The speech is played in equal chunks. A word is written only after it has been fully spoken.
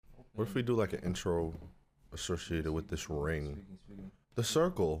What if we do like an intro associated with this ring? The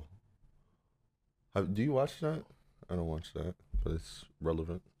Circle. Do you watch that? I don't watch that, but it's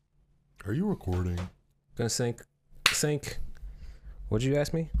relevant. Are you recording? Gonna sync. What'd you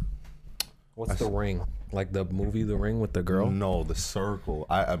ask me? What's The Ring? Like the movie The Ring with the girl? No, The Circle.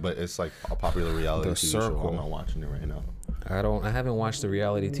 But it's like a popular reality The TV Circle. show. I'm not watching it right now. I haven't watched the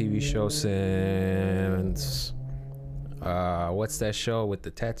reality TV show since what's that show with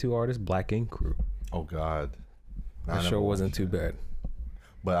the tattoo artist? Black Ink Crew. Oh God. That show wasn't too bad.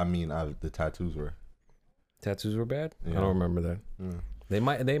 But I mean, the tattoos were. Tattoos were bad? Yeah. I don't remember that. Yeah. They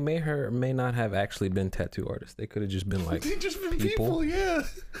may not have actually been tattoo artists. They could have just been like they just been people, yeah.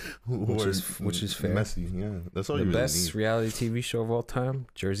 which is fair. Messy, yeah. That's all the you really best need. reality TV show of all time,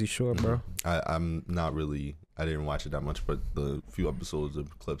 Jersey Shore, bro. I'm not really. I didn't watch it that much, but the few episodes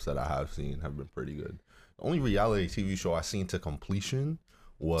of clips that I have seen have been pretty good. The only reality TV show I seen to completion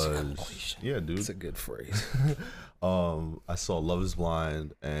was yeah, dude. It's a good phrase. I saw Love Is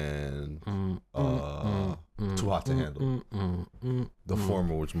Blind and Too Hot to Handle. The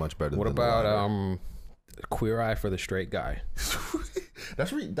former was much better. What than about the latter. Queer Eye for the Straight Guy?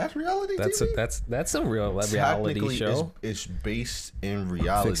 That's reality. TV? That's a real reality show. It's based in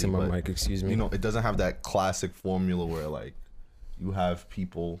reality. Fixing my but, mic, excuse me. You know, it doesn't have that classic formula where like you have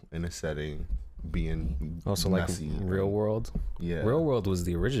people in a setting being also messy. like Real World. Yeah, Real World was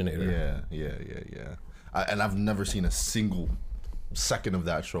the originator. Yeah. And I've never seen a single second of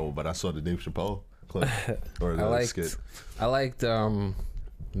that show, but I saw the Dave Chappelle clip or the skit. I liked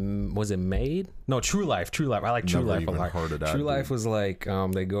was it Made? No, True Life. I like True Life a lot. Heard of that, True Life was like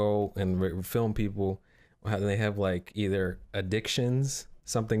they go and film people and they have like either addictions,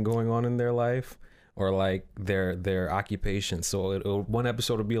 something going on in their life, or like their occupation. So one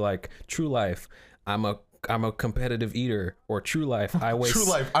episode would be like True Life, I'm a competitive eater, or True Life, I weigh True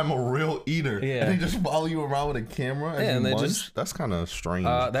Life, I'm a real eater. Yeah. And they just follow you around with a camera and they munch? That's kind of strange.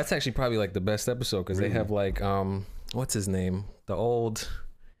 that's actually probably like the best episode because they have like what's his name, the old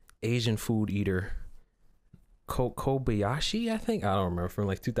Asian food eater, Kobayashi, I think. I don't remember, from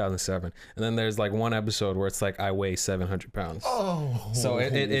like 2007. And then there's like one episode where it's like I weigh 700 pounds. Oh, so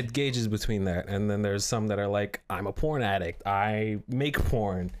it gauges between that. And then there's some that are like, I'm a porn addict, I make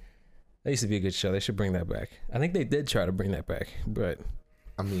porn. That used to be a good show. They should bring that back. I think they did try to bring that back, but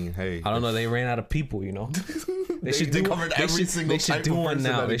I mean, hey, I don't know. They ran out of people, you know. They should do one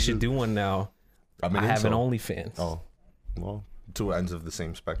now. They should do one now. I mean, have an OnlyFans. Oh, well, two ends of the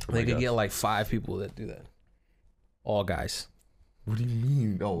same spectrum. They could get like 5 people that do that. All guys. What do you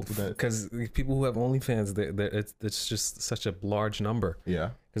mean? Oh, because people who have OnlyFans, it's just such a large number. Yeah.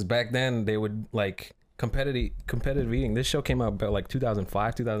 Because back then they would like competitive eating. This show came out about like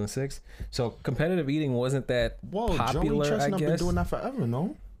 2005, 2006. So competitive eating wasn't that popular. Joey Chestnut I guess. Been doing that forever,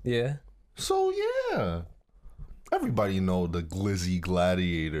 no? Yeah. So yeah. Everybody know the Glizzy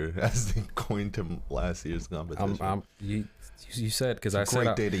Gladiator, as they coined him last year's competition. You said, because I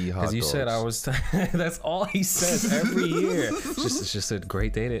said, because you said I was. That's all he says every year. It's just a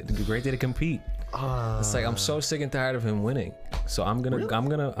great day to compete. It's like I'm so sick and tired of him winning, so I'm gonna beat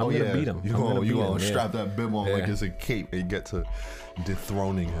him. You gonna strap that bib on like it's a cape and get to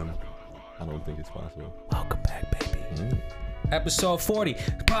dethroning him. I don't think it's possible. Welcome back, baby. Episode 40,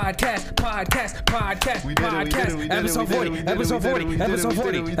 podcast. We did it. Episode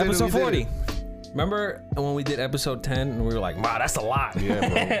 40. Remember when we did episode 10 and we were like, wow, that's a lot. Yeah, bro.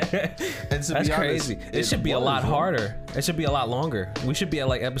 And that's crazy. It should be a lot harder. It should be a lot longer. We should be at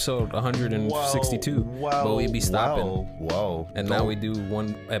like episode 162. But we'd be stopping. Whoa. And now we do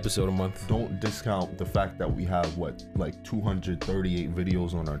one episode a month. Don't discount the fact that we have like 238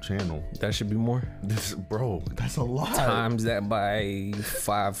 videos on our channel. That should be more. Bro, that's a lot. Times that by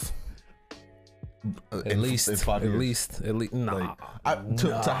 5. At least, nah.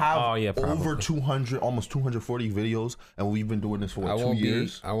 To have over 200, almost 240 videos, and we've been doing this for 2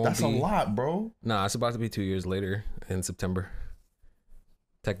 years. That's a lot, bro. Nah, it's about to be 2 years later in September.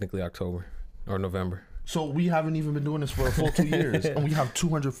 Technically October or November. So we haven't even been doing this for a full 2 years, and we have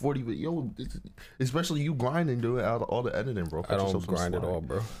 240 videos. Especially you grinding, doing all the editing, bro. I don't grind at all,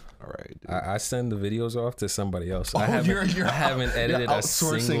 bro. All right, dude. I send the videos off to somebody else. I haven't edited a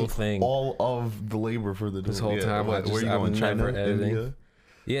single thing. All of the labor for this whole time. Where you going? China, India?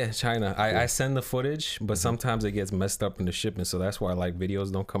 Yeah, China. I send the footage, but sometimes it gets messed up in the shipment, so that's why like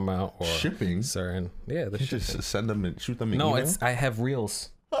videos don't come out. Or shipping? Certain. Yeah, just send them and shoot them. No, I have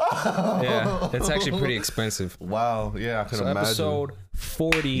reels. Yeah, it's actually pretty expensive. Wow. Yeah, I can So imagine. episode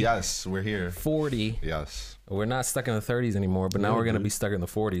 40. Yes, we're here. 40. Yes. We're not stuck in the 30s anymore, but now Yeah, we're gonna dude. be stuck in the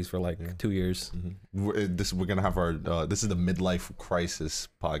 40s for like 2 years. We're gonna have our. This is the midlife crisis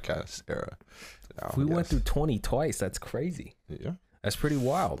podcast era. If we went through 20 twice. That's crazy. Yeah. That's pretty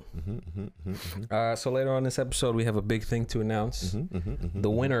wild. So later on this episode, we have a big thing to announce. The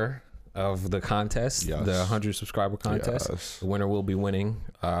winner of the contest, Yes. the 100 subscriber contest. Yes. The winner will be winning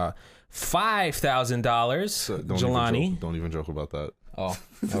 $5,000. Jelani. Don't even joke about that. Oh,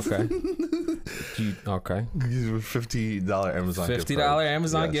 okay. Okay. $50 Amazon. gift $50 card.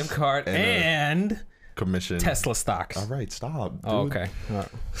 Amazon Yes. gift card and Commission. Tesla stocks. All right, stop. Dude. Oh, okay.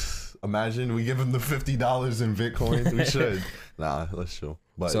 Imagine we give him the $50 in Bitcoin. We should. Nah, let's chill.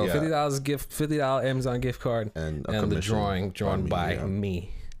 But So yeah. $50 Amazon gift card And a the commission drawing drawn me, by yeah.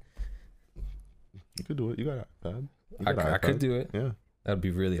 me. You could do it. You got an iPad. You I got an could iPad. do it. Yeah. That'd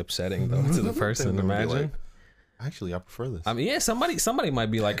be really upsetting though to the person. They're gonna be Imagine. like, actually, I prefer this. I mean, yeah, somebody might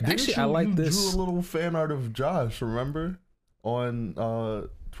be like, Didn't actually, you, I like you this. drew a little fan art of Josh, remember? On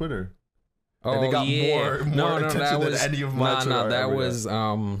Twitter. Oh, and they got yeah. more that attention than was any of my Twitter art that ever was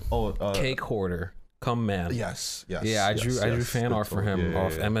got. Cake Hoarder. Come man. Yes. Yeah, I drew fan art for him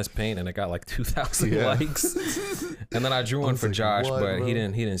off yeah. MS Paint, and it got like 2,000 Yeah. likes. And then I drew one was for like, Josh, what, but bro? he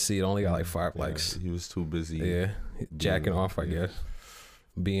didn't see it. Only got like 5 likes. He was too busy. Yeah, jacking off, I guess.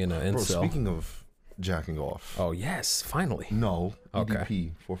 Being an Bro, incel. speaking of jacking off. Oh yes, finally. No. Okay.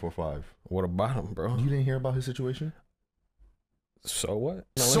 EDP 445. What about him, bro? You didn't hear about his situation? So what?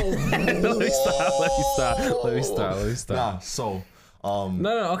 No, So let me stop. Nah, so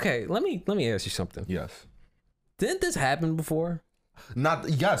No, okay. Let me ask you something. yes. Didn't this happen before? Not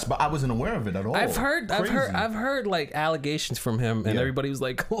yes, but I wasn't aware of it at all. I've heard Crazy. like allegations from him, and Yeah. everybody was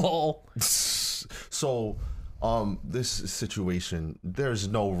like, "Lol." So, this situation, there's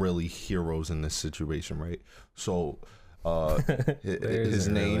no really heroes in this situation, right? So, his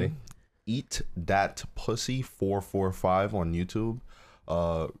isn't name, really. Eat Dat Pussy 445 on YouTube.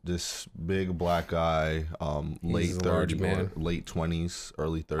 This big black guy, late a large 30s, man. late 20s,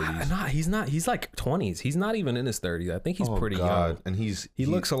 early 30s. He's not. He's like 20s. He's not even in his 30s. I think he's Oh, pretty God. young. And He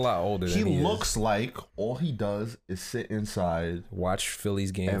looks a lot older he than he looks like all he does is sit inside, Watch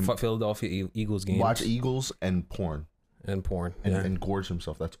Phillies game, Philadelphia Eagles games, watch Eagles and porn and porn. and, Yeah. and gorge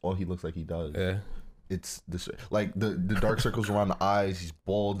himself. That's all he looks like he does. Yeah. It's this like the dark circles around the eyes. He's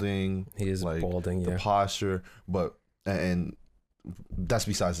balding. He is like, balding, The yeah. posture, but and that's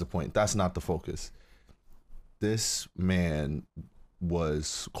besides the point. That's not the focus. This man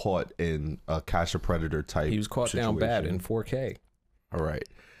was caught in a Catch a Predator type. He was caught down bad in 4K. All right.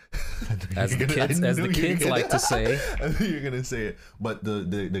 As the kids like to say. I knew you were gonna say it. But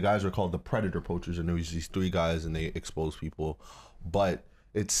the guys are called the Predator Poachers, and there was these 3 guys, and they expose people. But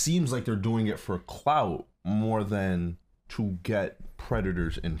it seems like they're doing it for clout more than to get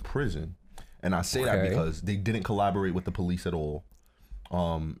predators in prison. And I say that Okay. because they didn't collaborate with the police at all.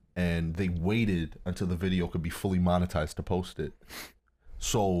 And they waited until the video could be fully monetized to post it.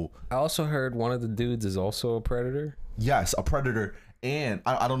 So I also heard one of the dudes is also a predator. yes, a predator, and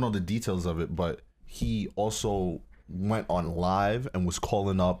I don't know the details of it, but he also went on live and was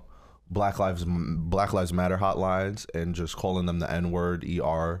calling up Black Lives Matter hotlines and just calling them the N-word,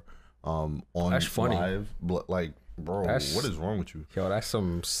 ER, on That's funny. live. Like, bro, what is wrong with you? Yo, that's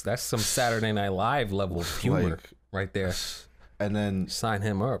some Saturday Night Live level of humor Like, right there. And then Sign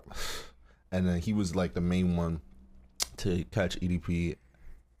him up. he was like the main one to catch EDP.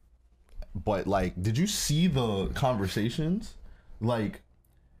 But like, did you see the conversations? Like,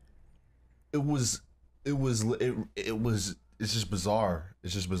 it's just bizarre.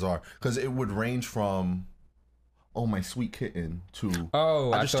 It's just bizarre because it would range from, "Oh, my sweet kitten," to,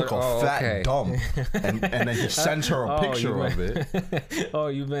 Oh, I just took a fat okay. dump, and then he sends her a picture of it. Oh,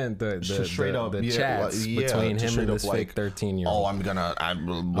 you meant the Just straight up, the yeah, chats like, yeah, between just him straight and up this like, fake 13-year-old. Oh, I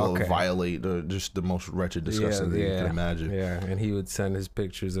will Okay. violate just the most wretched, disgusting thing you can imagine. Yeah, and he would send his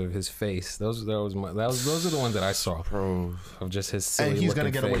pictures of his face. Those are the ones that I saw, Bro. of just his silly And he's gonna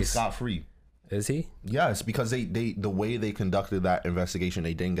looking get away face. scot free. Is he? Yes, because they the way they conducted that investigation,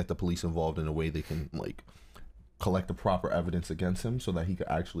 they didn't get the police involved in a way they can like collect the proper evidence against him so that he could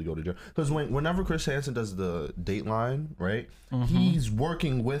actually go to jail. Because whenever Chris Hansen does the Dateline, right, he's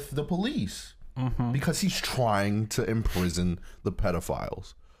working with the police because he's trying to imprison the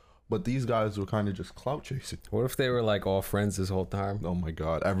pedophiles. But these guys were kind of just clout chasing. What if they were like all friends this whole time? Oh my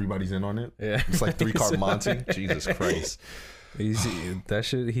God, everybody's in on it. Yeah, It's like 3-card Monty. Jesus Christ. That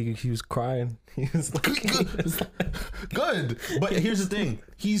shit. He was crying. He was like, Good, but here's the thing.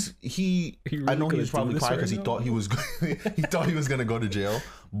 He really I know he gonna was probably do this crying because right he now? thought he was he thought he was gonna go to jail,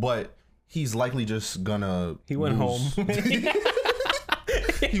 but he's likely just gonna. he went lose. home.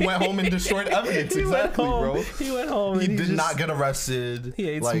 He went home and destroyed evidence. Exactly, bro. He went home. He and did just- not get arrested. He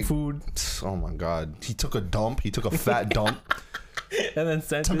ate Like, some food Oh my God. He took a dump. He took a fat dump. and then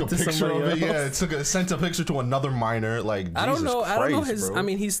sent Took it a to picture somebody of it. else. Yeah, sent a picture to another minor. Like, I don't Jesus know. I don't know Christ, his. bro. I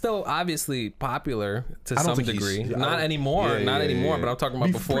mean, he's still obviously popular to I don't some think he's- degree. I Not don't- anymore. yeah, Not yeah, anymore. yeah. But I'm talking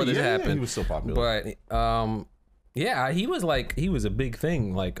about before this happened. he was still popular. But yeah, he was a big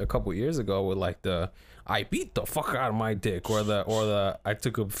thing like a couple years ago with like the I beat the fuck out of my dick or the I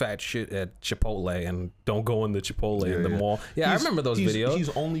took a fat shit at Chipotle and don't go in the Chipotle in the mall. Yeah, I remember those videos. He's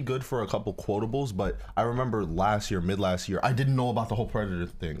only good for a couple quotables, but I remember mid last year, I didn't know about the whole Predator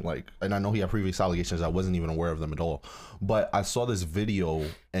thing. Like, and I know he had previous allegations. I wasn't even aware of them at all. But I saw this video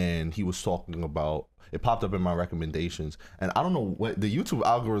and he was talking about. It popped up in my recommendations, and I don't know what the YouTube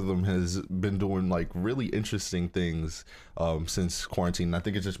algorithm has been doing, like really interesting things since quarantine. I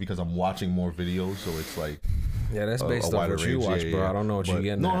think it's just because I'm watching more videos, so it's like Yeah, that's based off wider what you range. watch, Yeah, bro. yeah. I don't know what you're But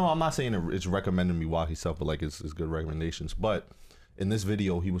getting. No, at. no, I'm not saying it's recommending me watch stuff, but like it's good recommendations. But in this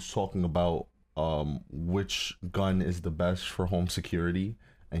video, he was talking about which gun is the best for home security.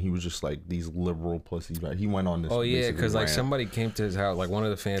 And he was just like these liberal pussies. Right? He went on this. Oh yeah, basically because like rant. somebody came to his house, like one of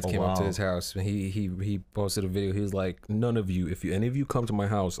the fans came up to wow. his house, and he posted a video. He was like, "None of you, if any of you come to my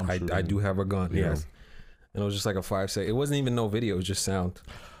house, I do have a gun." Yeah. Yes, and it was just like a 5-second. It wasn't even no video; it was just sound.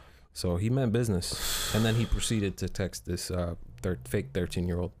 So he meant business, and then he proceeded to text this fake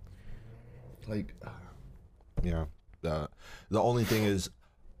 13-year-old. Like, yeah. The only thing is,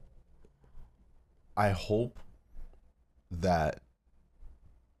 I hope that.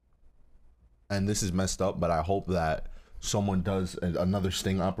 And this is messed up, but I hope that someone does another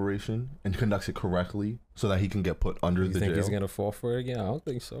sting operation and conducts it correctly so that he can get put under You the think jail. he's gonna fall for it again? I don't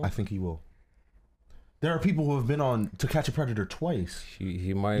think so. I think he will. There are people who have been on To Catch a Predator twice.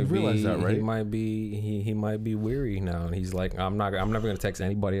 He might You be. realize that, right? He might be weary now, and he's like, I'm never gonna text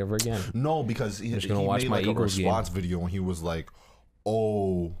anybody ever again. No, because he just gonna watch made my like a Eagles game. response video and he was like,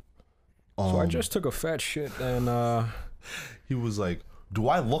 "Oh," So I just took a fat shit and he was like, "Do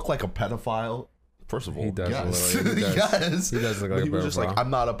I look like a pedophile?" First of all, He does yes, look like- he does. yes. He does look like But a he was just like, pedophile. "I'm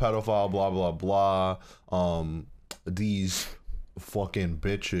not a pedophile." Blah blah blah. These fucking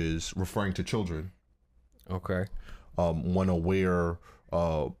bitches, referring to children, okay. want to wear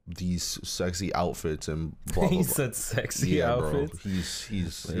these sexy outfits and blah blah He blah. said sexy Yeah, outfits. bro.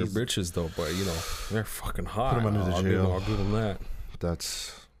 He's They're bitches though, but you know they're fucking hot. Put him under the jail. I'll give him that.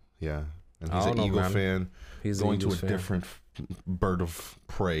 that's yeah. And I he's an don't know, Eagle man. fan. He's an Going to a Eagles fan. different bird of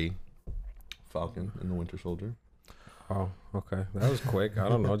prey, Falcon and the Winter Soldier. Oh, okay. That was quick. I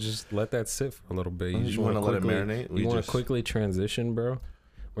don't know. Just let that sit for a little bit. You wanna wanna let it quickly- marinate? We You want just- to quickly transition, bro?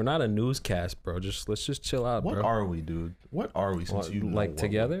 We're not a newscast, bro. Let's just chill out, What bro. are we, dude? What are we? Since Well, you know like what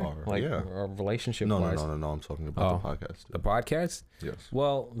together, we are. like yeah. our relationship No, wise. no. I'm talking about the Oh. podcast. The podcast. Yes.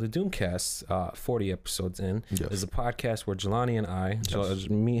 Well, the Doomcast, 40 episodes in, Yes. is a podcast where Jelani and I, Yes.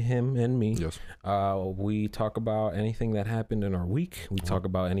 him and me, Yes. we talk about anything that happened in our week. We talk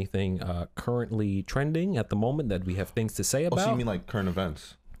about anything currently trending at the moment that we have things to say Oh, about. so you mean like current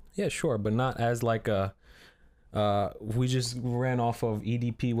events? Yeah, sure, but not as like a. We just ran off of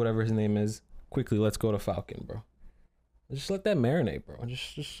EDP, whatever his name is. Quickly, let's go to Falcon, bro. Just let that marinate, bro.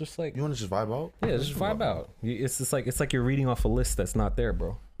 Just like You want to just vibe out? yeah, just vibe out. It's just like you're reading off a list that's not there,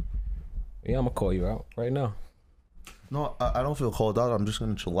 bro. Yeah, I'm gonna call you out right now. No, I don't feel called out. I'm just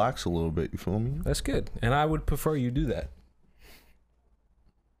gonna chillax a little bit. You feel me? That's good, and I would prefer you do that.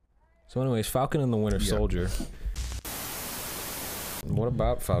 So, anyways, Falcon and the Winter Yeah. Soldier. What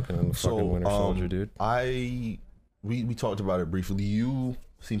about Falcon and the fucking Winter Soldier, dude? We talked about it briefly. You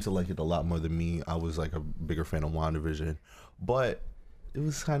seem to like it a lot more than me. I was like a bigger fan of WandaVision, but it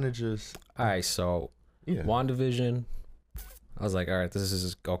was kind of just All right, so yeah. WandaVision. I was like, all right, this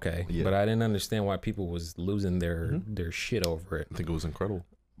is okay, Yeah. but I didn't understand why people was losing their shit over it. I think it was incredible.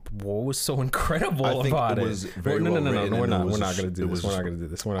 What was so incredible I think about it it? was very no, well no. written We're and not. it was We're not just- gonna do it this. was We're not just- gonna do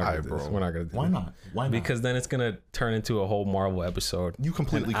this. We're not gonna do this. We're not gonna do Why this. not? Why not? Because then it's gonna turn into a whole Marvel episode. You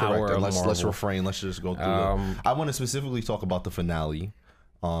completely An hour correct. of Let's Marvel. refrain. Let's just go through Um, it. I want to specifically talk about the finale,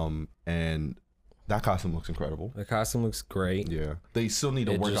 and That costume looks incredible. The costume looks great. Yeah, they still need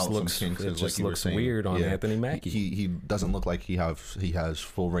to work out some kinks. It just looks weird on Anthony Mackie. He doesn't look like he has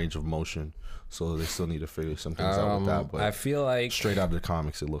full range of motion, so they still need to figure some things out with that. But I feel like straight out of the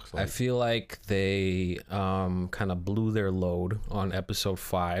comics, it looks like. I feel like they kind of blew their load on episode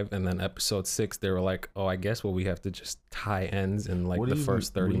 5, and then episode 6 they were like, oh, I guess we have to just tie ends in like the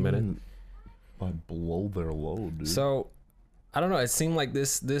first 30 minutes. By blow their load, dude. So I don't know. It seemed like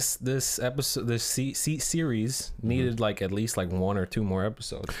this episode, this series needed like at least like 1 or 2 more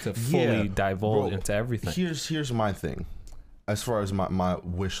episodes to fully divulge into everything. Here's my thing, as far as my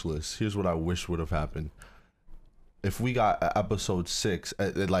wish list. Here's what I wish would have happened. If we got episode 6,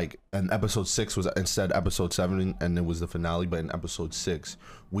 and episode 6 was instead episode 7, and it was the finale, but in episode 6,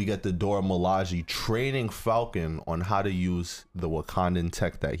 we get the Dora Milaje training Falcon on how to use the Wakandan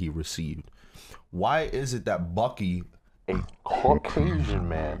tech that he received. Why is it that Bucky, a Caucasian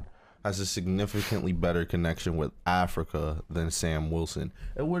man, has a significantly better connection with Africa than Sam Wilson?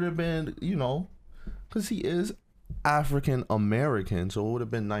 It would have been, because he is African American, so it would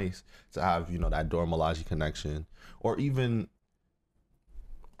have been nice to have, that Dora Milaje connection, or even,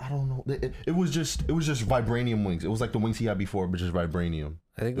 I don't know. It was just vibranium wings. It was like the wings he had before, but just vibranium.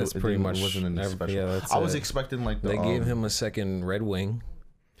 I think that's pretty much. It wasn't in special. Yeah, I was expecting like they gave him a second Red Wing.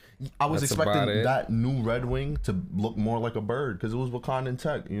 I was expecting that new Red Wing to look more like a bird because it was Wakandan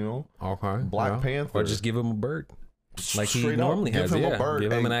tech, Okay. Black Panther. Or just give him a bird. Like he Straight normally up, has. give him a bird.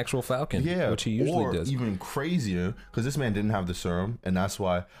 Give him an actual falcon. Yeah, which he usually does. Even crazier, because this man didn't have the serum, and that's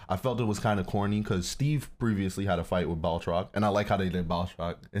why I felt it was kind of corny. Because Steve previously had a fight with Baltrock, and I like how they did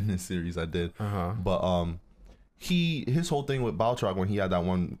Baltrock in this series. I did, but his whole thing with Baltrock when he had that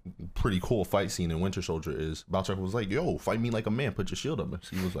one pretty cool fight scene in Winter Soldier is Baltrock was like, "Yo, fight me like a man. Put your shield up." And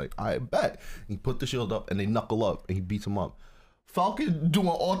he was like, "I bet." He put the shield up, and they knuckle up, and he beats him up. Falcon doing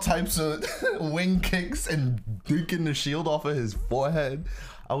all types of wing kicks and dinking the shield off of his forehead.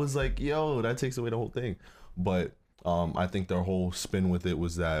 I was like, yo, that takes away the whole thing. But I think their whole spin with it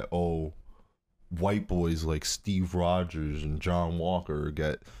was that, white boys like Steve Rogers and John Walker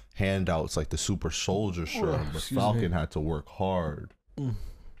get handouts like the super soldier serum, but Falcon had to work hard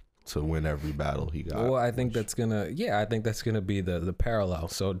to win every battle he got. Well, I think that's gonna be the parallel.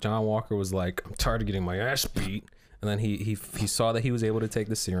 So John Walker was like, I'm tired of getting my ass beat. And then he saw that he was able to take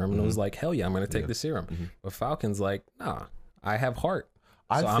the serum and was like, hell yeah, I'm going to take the serum. But Falcon's like, nah, I have heart.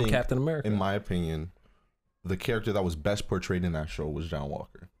 So I'm Captain America. In my opinion, the character that was best portrayed in that show was John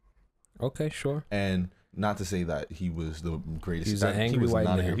Walker. Okay, sure. And not to say that he was the greatest. He was an angry white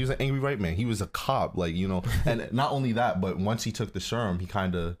man. He was an angry white man. He was a cop, and not only that, but once he took the serum, he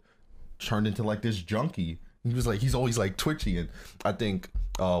kind of turned into like this junkie. He was like, he's always like twitchy. And I think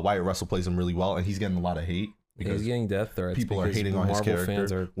Wyatt Russell plays him really well, and he's getting a lot of hate. Because he's getting death threats. People are hating on his character.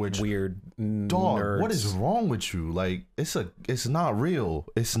 Fans are weird dog, nerds. what is wrong with you? Like, it's not real.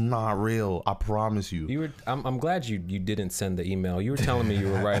 It's not real. I promise you. I'm glad you didn't send the email. You were telling me you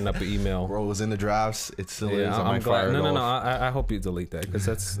were writing up an email. Bro, it was in the drafts. It still is. I'm glad. No. I hope you delete that because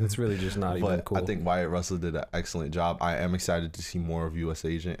it's really just not even cool. I think Wyatt Russell did an excellent job. I am excited to see more of U.S.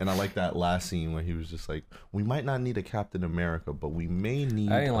 Agent, and I like that last scene where he was just like, "We might not need a Captain America, but we may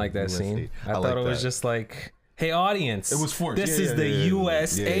need." I didn't like that scene. I thought it was just like, hey, audience, it was forced. This is the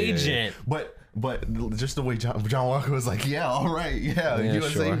U.S. agent. But just the way John Walker was like, yeah, all right,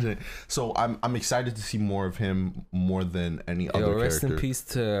 U.S. agent. So I'm excited to see more of him more than any other character. Rest in peace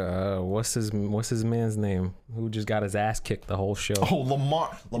to what's his man's name who just got his ass kicked the whole show. Oh, Lamar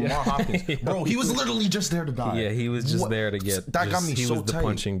Hopkins, bro. He was literally just there to die. Yeah, he was just there to get. That got me so tight. He was the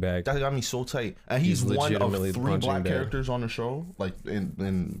punching bag. That got me so tight. And he's one of 3 black characters on the show. Like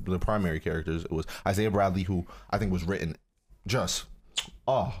in the primary characters, it was Isaiah Bradley, who I think was written just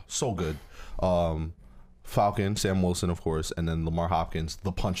so good. Falcon, Sam Wilson, of course, and then Lamar Hopkins,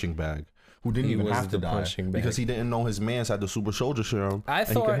 the punching bag, who didn't even have to die because he didn't know his man's had the super soldier serum and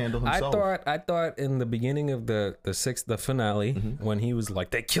he could handle himself. I thought in the beginning of the finale when he was like,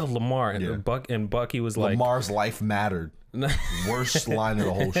 they killed Lamar and Bucky was like, Lamar's life mattered. Worst line of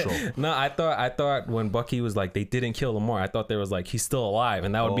the whole show. No, I thought when Bucky was like, they didn't kill Lamar, I thought there was like, he's still alive,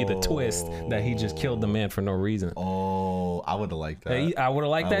 and that would be the twist that he just killed the man for no reason. I would have liked that. I would have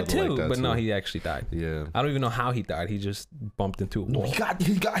liked that too, but no, he actually died. Yeah, I don't even know how he died. He just bumped into a wall.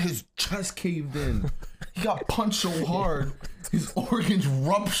 He got his chest caved in. He got punched so hard, his organs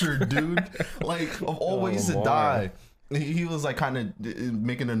ruptured, dude. Like, of all ways to die. He was like kind of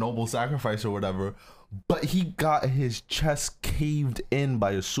making a noble sacrifice or whatever, but he got his chest caved in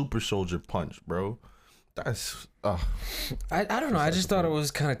by a super soldier punch, bro. That's I don't know. I just thought it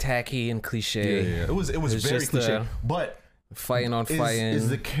was kind of tacky and cliche. Yeah. It was very cliche. But fighting on fighting. Is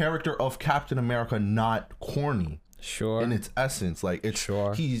the character of Captain America not corny Sure. in its essence? Like it's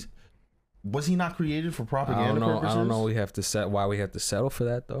Sure. Was he not created for propaganda purposes? I don't know. Why we have to settle for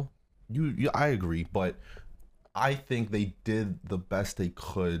that though. I agree, but I think they did the best they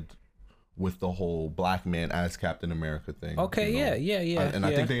could with the whole black man as Captain America thing. Okay, you know? yeah. And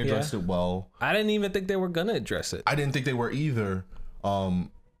I think they addressed it well. I didn't even think they were gonna address it. I didn't think they were either. And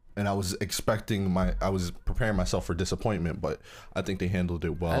I was I was preparing myself for disappointment, but I think they handled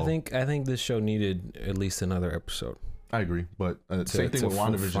it well. I think this show needed at least another episode. I agree, but same thing with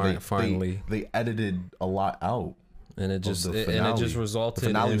WandaVision. They edited a lot out. And it just resulted. The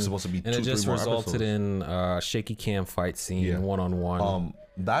finale was supposed to be 2-3 more and it just resulted episodes. in shaky cam fight scene, 1-on-1.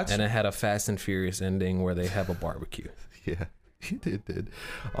 And it had a Fast and Furious ending where they have a barbecue. Yeah, it did.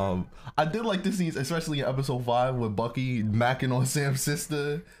 I did like the scenes, especially in episode 5 with Bucky macking on Sam's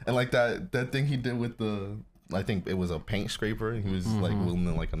sister, and like that thing he did with I think it was a paint scraper. He was like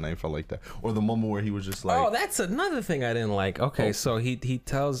wielding like a knife. I like that. Or the moment where he was just like, oh, that's another thing I didn't like. Okay, so he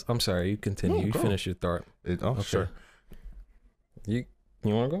tells. I'm sorry, you continue. No, you go. finish your thought. Okay. Sure. You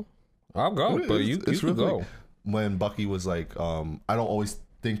want to go? I'll go, but you can go. Like when Bucky was like, I don't always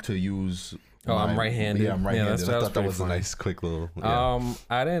think to use. I'm right-handed. Yeah, I'm right-handed. I thought that was funny. A nice, quick little. Yeah.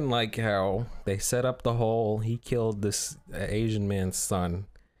 I didn't like how they set up the whole. He killed this Asian man's son.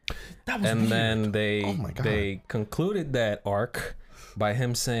 That was and weird. Then they they concluded that arc by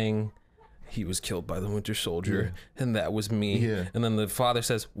him saying he was killed by the Winter Soldier, and that was me. Yeah. And then the father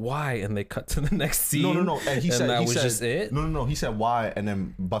says, "Why?" And they cut to the next scene. No. And he said that was just it. No. He said why, and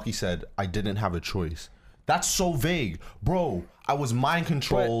then Bucky said, "I didn't have a choice." That's so vague, bro. I was mind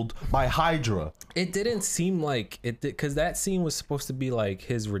controlled by Hydra. It didn't seem like it did, because that scene was supposed to be like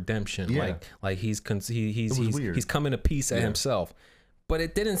his redemption. Yeah. Like he's weird. coming to peace at himself. But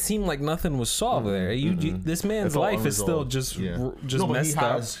it didn't seem like nothing was solved there. This man's life is still just messed he up.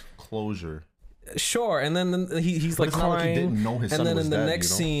 has closure. Sure, and then he's like it's not crying, like he didn't know his son and then was in the dead,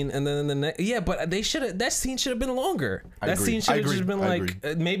 next scene, and then in the next, but that scene should have been longer. That agree. scene should have just been I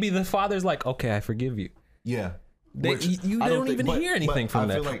like maybe the father's like, okay, I forgive you. Yeah. You don't even hear anything from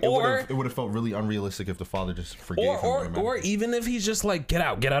that. I feel like or it would have felt really unrealistic if the father just forgave him. Or even if he's just like, get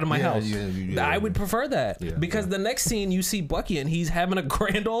out of my house. I would prefer that because the next scene you see Bucky and he's having a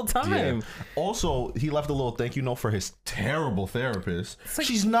grand old time. Yeah. Also, he left a little thank you note for his terrible therapist. Like,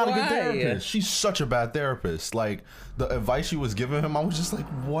 she's not a good therapist. She's such a bad therapist. Like the advice she was giving him, I was just like,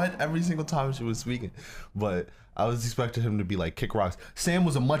 what? Every single time she was speaking, but. I was expecting him to be like kick rocks. Sam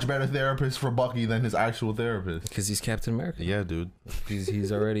was a much better therapist for Bucky than his actual therapist. Because he's Captain America. Yeah, dude.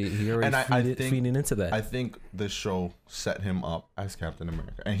 He's already feeding into that. I think this show set him up as Captain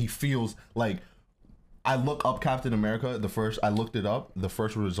America, and he feels like. I look up Captain America. I looked it up. The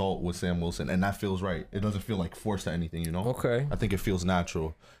first result was Sam Wilson, and that feels right. It doesn't feel like forced or anything, you know. Okay. I think it feels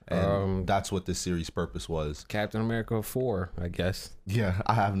natural, and that's what this series' purpose was. Captain America 4, I guess. Yeah,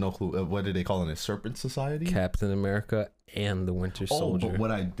 I have no clue. What did they call it? Serpent Society? Captain America and the Winter Soldier. But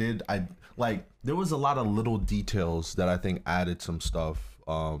what I did, there was a lot of little details that I think added some stuff.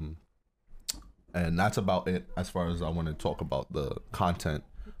 And that's about it as far as I want to talk about the content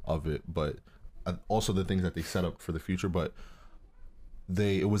of it, but also the things that they set up for the future. But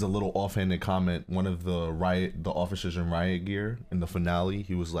it was a little offhanded comment. One of the officers in riot gear in the finale,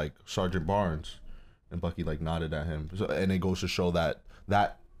 he was like, Sergeant Barnes, and Bucky like nodded at him. So, and it goes to show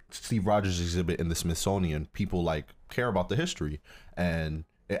that Steve Rogers exhibit in the Smithsonian, people like care about the history, and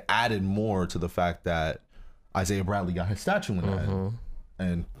it added more to the fact that Isaiah Bradley got his statue in that,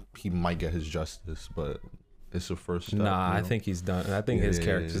 and he might get his justice, but it's the first step. Nah, I think he's done. I think his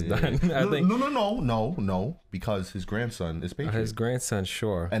character's done. No, because his grandson is Patriot. His grandson,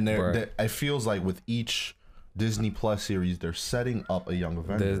 sure. And it feels like with each Disney Plus series, they're setting up a young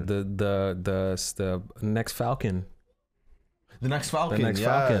Avenger. The next Falcon. The next Falcon.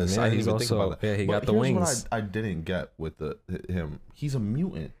 Yes. Yeah, he's also. Yeah, he got the wings. What I didn't get with him. He's a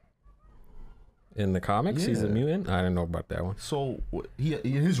mutant. In the comics, he's a mutant. I didn't know about that one. So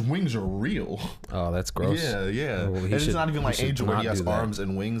his wings are real. Oh, that's gross. Yeah. Well, and it's not even like Angel where he has arms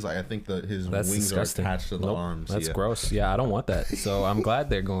and wings. I think that his wings disgusting. are attached to the arms. That's gross. Yeah, I don't want that. So I'm glad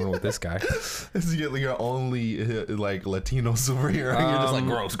they're going with this guy. This is your only like Latino superhero. You're just like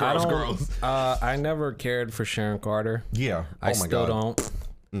gross. I never cared for Sharon Carter. Yeah. I still don't.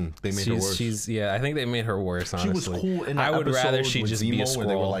 They made her worse. I think they made her worse. Honestly, she was cool. In I would rather she just be a Zemo, where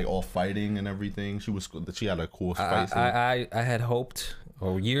they were like all fighting and everything. She had a cool fight scene. I had hoped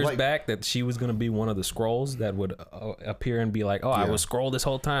years back that she was gonna be one of the Skrulls that would appear and be like, I was Skrull this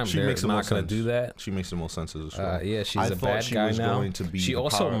whole time. They're not gonna do that. She makes the most sense as a Skrull. She's a bad guy now. Going to be she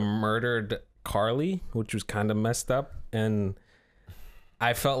also murdered Carly, which was kind of messed up, and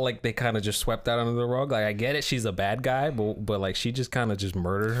I felt like they kind of just swept that under the rug. Like, I get it, she's a bad guy, but like, she just kind of just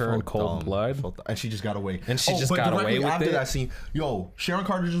murdered her in cold blood, and she just got away. And she just got away with after it. That scene, Sharon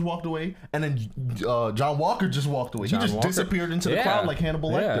Carter just walked away, and then John Walker just walked away. He just disappeared into the crowd like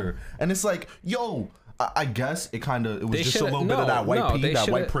Hannibal Lecter, and it's like, I guess it was just a little bit of that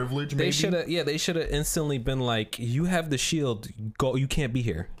white privilege. Maybe. They should have instantly been like, you have the shield, go, you can't be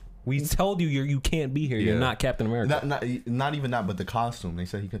here. We told you you can't be here. You're not Captain America. Not even that, but the costume. They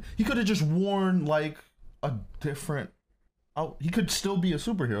said he could have just worn like a different. He could still be a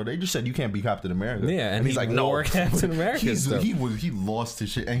superhero. They just said you can't be Captain America. Yeah, and he's like, no, Captain America. He lost his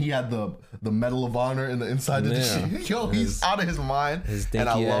shit, and he had the Medal of Honor in the inside of the shit. He's out of his mind. And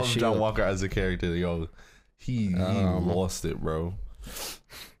I love John Walker as a character. He lost it, bro.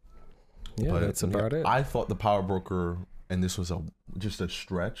 Yeah, that's about it. I thought the Power Broker, and this was just a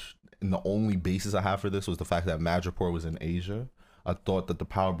stretch, and the only basis I have for this was the fact that Madripoor was in Asia. I thought that the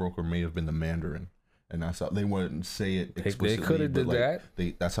Power Broker may have been the Mandarin, and that's how they wouldn't say it explicitly. They could have did that.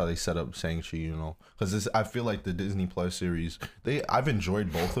 That's how they set up Shang-Chi, because I feel like the Disney Plus series, I've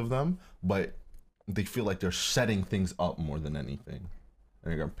enjoyed both of them, but they feel like they're setting things up more than anything.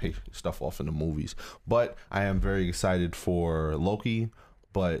 And they're gonna pay stuff off in the movies. But I am very excited for Loki,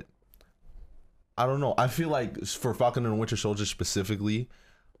 but I don't know. I feel like for Falcon and the Winter Soldier specifically,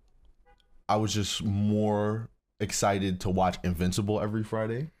 I was just more excited to watch Invincible every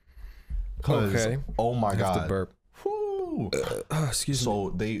Friday. Okay. Oh my God. I have to burp. Excuse me. So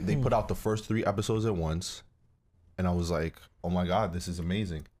they put out the first 3 episodes at once, and I was like, oh my God, this is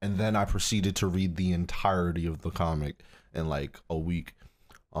amazing. And then I proceeded to read the entirety of the comic in like a week.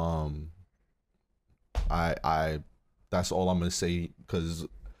 That's all I'm gonna say, because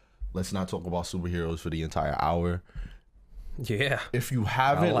let's not talk about superheroes for the entire hour. Yeah. If you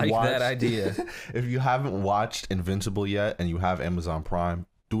haven't watched that idea. If you haven't watched Invincible yet and you have Amazon Prime,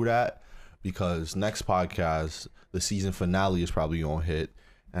 do that, because next podcast, the season finale is probably gonna hit,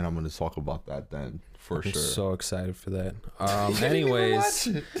 and I'm gonna talk about that then for sure. I'm so excited for that. Anyways,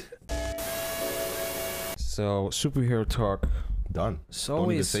 so superhero talk. Done.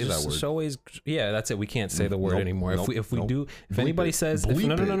 Don't even say that word. Yeah, that's it. We can't say the word anymore. If anybody says,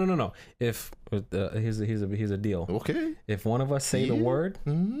 no. If here's a deal. Okay. If one of us say the word,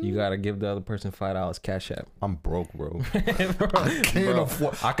 you gotta give the other person $5 cash app. I'm broke, bro. I can't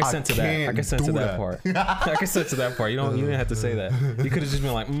afford. I can send to that. I can send to that part. I can send to that part. You didn't have to say that. You could have just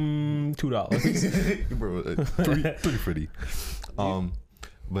been like, $2. Bro, $3.50.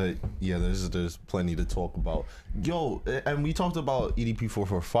 But yeah, there's plenty to talk about. And we talked about EDP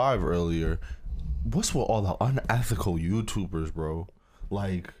 445 earlier. What's with all the unethical YouTubers, bro?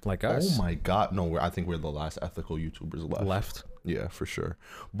 Like us? Oh my God, no! I think we're the last ethical YouTubers left. Yeah, for sure.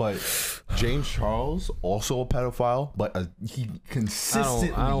 But James Charles, also a pedophile, but he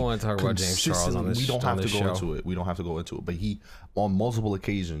consistently. I don't want to talk about James Charles on this. We don't have to go into it. We don't have to go into it. But he, on multiple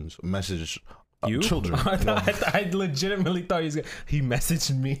occasions, messaged children. I legitimately thought he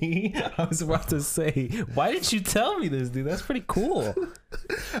messaged me. I was about to say, why didn't you tell me this, dude? That's pretty cool.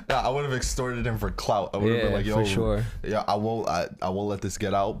 I would have extorted him for clout. I would have been like, yo, for sure. Yeah, I won't let this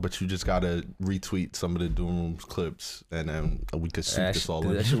get out, but you just gotta retweet some of the Doom Rooms clips, and then we could sweep this all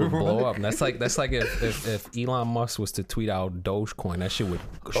in. That shit would blow up. That's like if Elon Musk was to tweet out Dogecoin, that shit would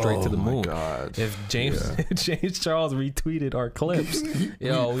go straight to the moon. God. If James Charles retweeted our clips, we'd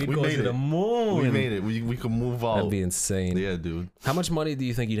go to the moon. We made it. We could move on. That'd be insane. Yeah, dude. How much money do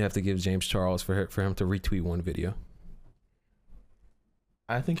you think you'd have to give James Charles for him to retweet one video?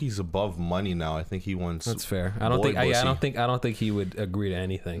 I think he's above money now. I think he wants. That's fair. I don't think he would agree to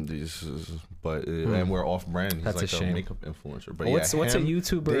anything. But and we're off brand. He's That's like a shame. Makeup influencer. But what's a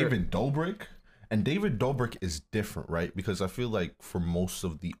YouTuber? David Dobrik. And David Dobrik is different, right? Because I feel like for most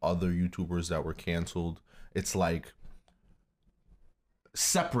of the other YouTubers that were canceled, it's like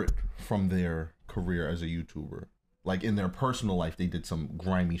separate from their career as a YouTuber. Like in their personal life, they did some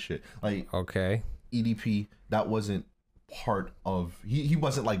grimy shit. Like EDP, that wasn't part of he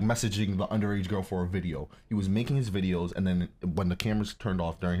wasn't like messaging the underage girl for a video. He was making his videos, and then when the cameras turned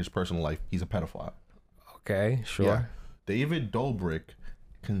off during his personal life, he's a pedophile. Okay, sure. Yeah. David Dobrik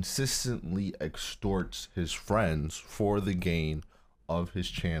consistently extorts his friends for the gain of his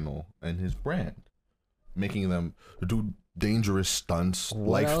channel and his brand, making them do dangerous stunts,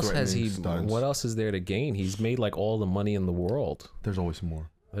 life-threatening stunts. What else is there to gain? He's made like all the money in the world. There's always more.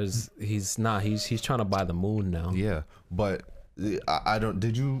 He's trying to buy the moon now. Yeah, but I don't.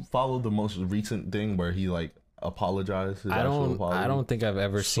 Did you follow the most recent thing where he like apologize. His I actual apology. don't think I've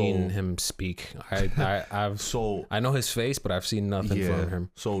ever seen him speak. I know his face, but I've seen nothing from him.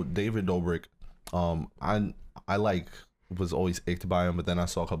 So David Dobrik, I like was always icked by him, but then I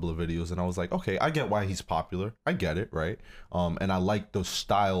saw a couple of videos and I was like, okay, I get why he's popular. I get it, right? And I like the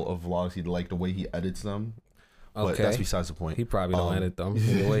style of vlogs. He like the way he edits them. But that's besides the point. He probably don't edit them.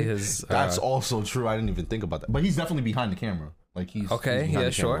 The way his that's also true. I didn't even think about that. But he's definitely behind the camera. Like he's okay. He's Yeah,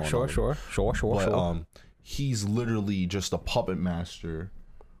 sure. He's literally just a puppet master,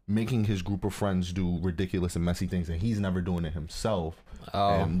 making his group of friends do ridiculous and messy things, and he's never doing it himself.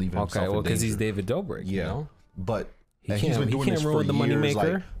 And leaving himself in because he's danger. David Dobrik. Yeah, you know? But He he's been doing this for ruin the years,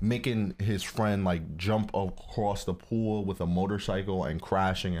 moneymaker. like making his friend like jump across the pool with a motorcycle and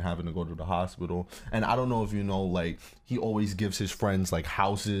crashing and having to go to the hospital. And I don't know if you know, like he always gives his friends like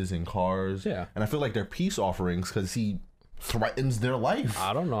houses and cars. Yeah. And I feel like they're peace offerings because he threatens their life.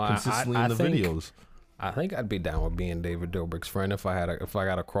 I don't know. Consistently I in the think, videos. I think I'd be down with being David Dobrik's friend if I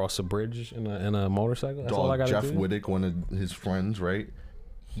got to cross a bridge in a motorcycle. That's all I got to do. Jeff Wittick, one of his friends, right?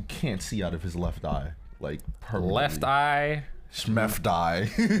 He can't see out of his left eye, like permanently. Left eye. Schmeft eye.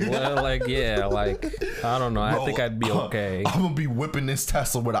 Well, like I don't know. I think I'd be okay. I'm gonna be whipping this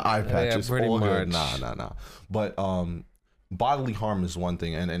Tesla with an eye patch. Yeah, It's pretty all much. good. Nah. But bodily harm is one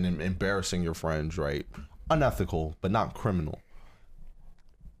thing, and embarrassing your friends, right? Unethical, but not criminal.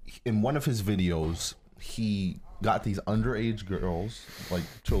 In one of his videos, he got these underage girls, like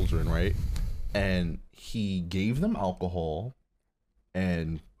children, right? And he gave them alcohol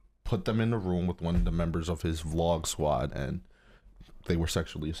and put them in a room with one of the members of his vlog squad, and they were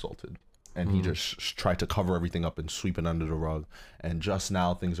sexually assaulted. And he just tried to cover everything up and sweep it under the rug. And just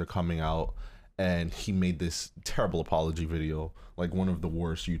now things are coming out, and he made this terrible apology video, like one of the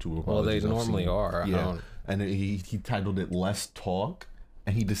worst YouTube apologies. Well, they I've normally seen. are. Yeah, and he titled it "Less Talk."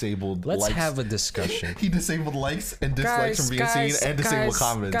 And he disabled Let's likes. have a discussion. He disabled likes and dislikes from being seen, and disabled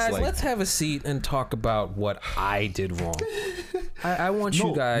comments. Guys, like, let's have a seat and talk about what I did wrong. I want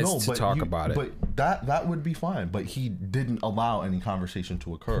you guys to talk about it. But that would be fine. But he didn't allow any conversation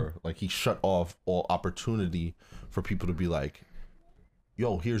to occur. Like he shut off all opportunity for people to be like,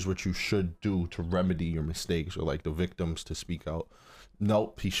 yo, here's what you should do to remedy your mistakes, or like the victims to speak out.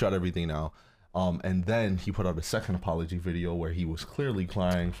 Nope, he shut everything down. And then he put out a second apology video where he was clearly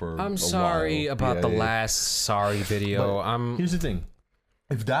crying for I'm sorry while. about the last sorry video. But here's the thing.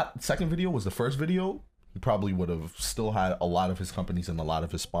 If that second video was the first video, he probably would have still had a lot of his companies and a lot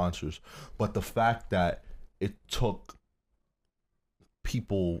of his sponsors. But the fact that it took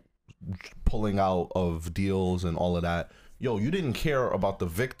people pulling out of deals and all of that, yo, you didn't care about the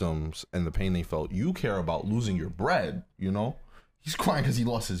victims and the pain they felt. You care about losing your bread, you know? He's crying because he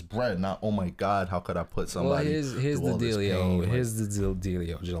lost his bread, not, oh my God, how could I put somebody Well, here's the dealio. Here's the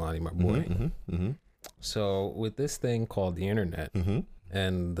dealio, Jelani, my boy. So with this thing called the internet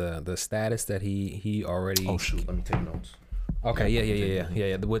and the status that he already... Oh, shoot, let me take notes. Okay,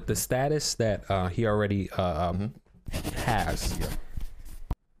 yeah. With the status that he already has,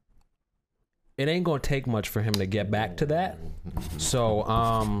 it ain't gonna take much for him to get back to that.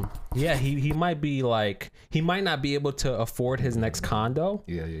 So yeah, he might be like, he might not be able to afford his next condo.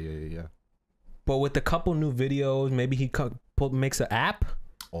 Yeah. But with a couple new videos, maybe he makes an app.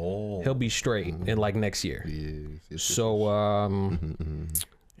 Oh, He'll be straight in like next year. Yes. So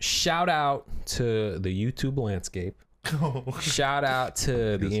shout out to the YouTube landscape. Shout out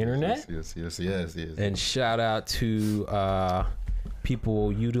to the internet. Yes. And shout out to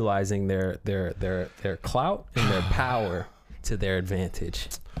people utilizing their clout and their power to their advantage.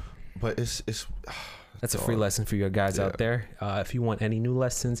 But it's that's a free lesson for you guys out there. If you want any new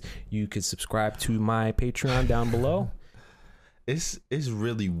lessons, you could subscribe to my Patreon down below. It's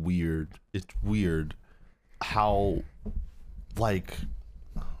really weird. It's weird how, like,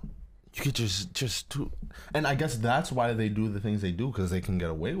 you could just do, and I guess that's why they do the things they do, because they can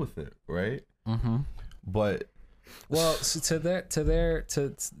get away with it, right? But well, so to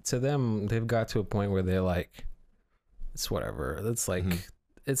them, they've got to a point where they're like, it's whatever. It's like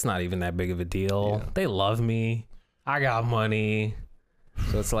it's not even that big of a deal. They love me. I got money.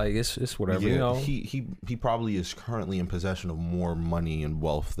 So it's like it's whatever, you know. He probably is currently in possession of more money and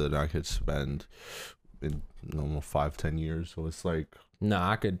wealth than I could spend in 5-10 years. So it's like, no,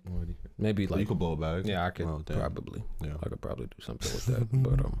 I could maybe like, you could blow a bag. Yeah, I could probably. Yeah, I could probably do something with that.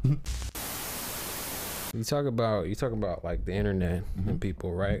 But you talk about like the internet and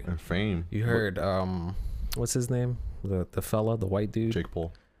people, right? And fame. You heard what's his name? The fella, the white dude. Jake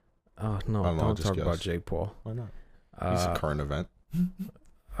Paul. Oh no, don't talk about Jake Paul. Why not? He's a current event.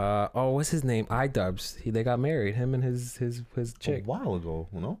 What's his name? iDubbbz. They got married. Him and his chick. A while ago,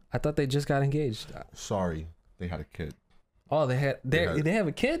 you know. I thought they just got engaged. Sorry, They had a kid. Oh, they have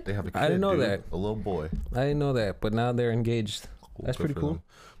a kid. They have a kid. I didn't know dude. that. A little boy. I didn't know that, but now they're engaged. Cool, That's good pretty for cool. them.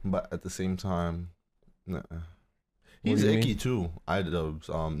 But at the same time, nah. What He's do you icky mean? too.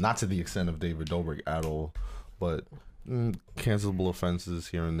 Not to the extent of David Dobrik at all, but cancelable offenses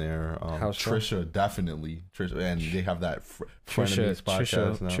here and there. How so? Trisha definitely. Trisha, and they have that Frenemies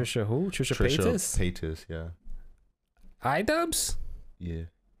podcast now. Trisha who? Trisha Paytas? Paytas, yeah. iDubbbz? Yeah.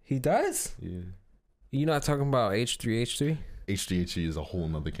 He does? Yeah. You not talking about H3H3? HDHE is a whole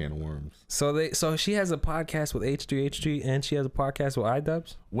nother can of worms. So she has a podcast with H3H3 and she has a podcast with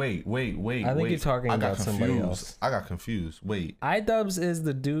iDubbbz? Wait. I think you're talking about somebody else. I got confused. Wait. iDubbbz is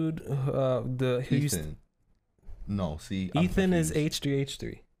the dude Ethan. No, see. Ethan is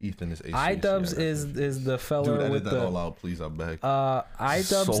H3H3. Ethan is HDHD. iDubbbz is the fella Dude, edit with that the all out, please. I beg. iDubbbz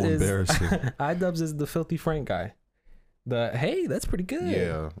so is embarrassing. iDubbbz is the Filthy Frank guy. Hey, that's pretty good.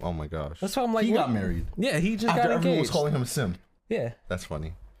 Yeah. Oh my gosh. That's why I'm like, he what? got married. Yeah, he just After got everyone was engaged. calling him a simp. Yeah, That's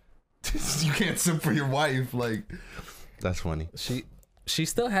funny. You can't simp for your wife. Like, that's funny. she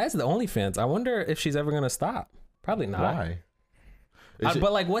still has the OnlyFans. I wonder if she's ever gonna stop. Probably not. Why?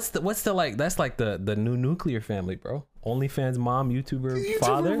 But like, what's the like? That's like the new nuclear family, bro. OnlyFans mom, YouTuber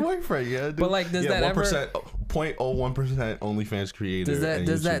father. boyfriend, yeah. Dude. But like, does that ever? 0.01% OnlyFans creator. Does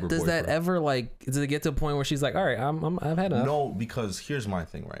that ever like? Does it get to a point where she's like, all right, I've had enough? No, because here's my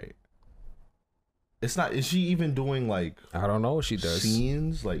thing, right? It's not. Is she even doing like? I don't know what she does.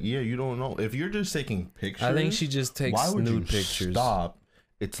 Scenes, like, yeah, you don't know. If you're just taking pictures, I think she just takes why would nude you pictures. Stop.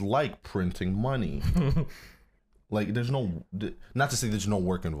 It's like printing money. Like, there's no. Not to say there's no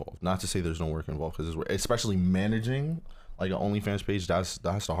work involved. Not to say there's no work involved, because especially managing like an OnlyFans page. That's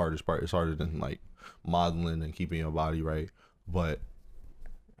the hardest part. It's harder than like modeling and keeping your body right. But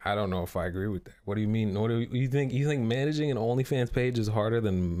I don't know if I agree with that. What do you mean? What do you think? You think managing an OnlyFans page is harder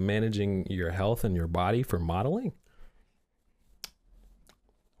than managing your health and your body for modeling?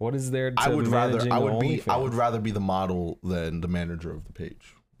 What is there to I would OnlyFans? rather be the model than the manager of the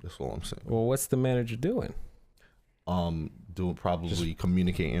page. That's all I'm saying. Well, what's the manager doing?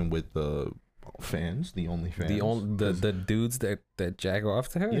 Communicating with the fans, the OnlyFans. The dudes that jack off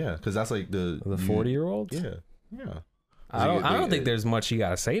to her? Yeah, because that's like the 40-year-olds? Yeah. I don't think there's much you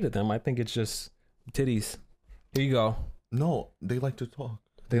gotta say to them. I think it's just titties. Here you go. No, they like to talk.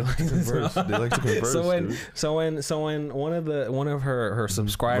 They like to converse. They like to converse. So when one of her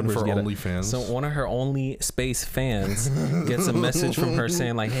subscribers one of her only space fans gets a message from her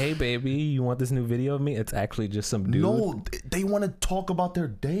saying like, "Hey baby, you want this new video of me?" It's actually just some dude. No, they want to talk about their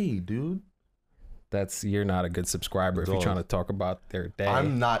day, dude. You're not a good subscriber if you're trying to talk about their day.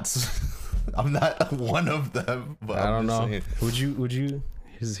 I'm not one of them. But I don't know. Saying. Would you?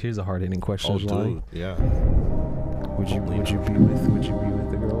 Here's a hard hitting question. Oh, dude, yeah. Would you be with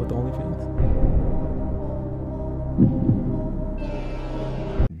the girl with the OnlyFans?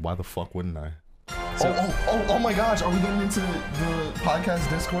 Why the fuck wouldn't I? Oh my gosh, are we getting into the podcast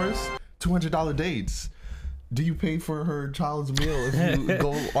discourse? $200 dates. Do you pay for her child's meal if you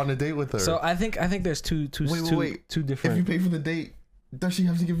go on a date with her? So I think there's two different. If you pay for the date, does she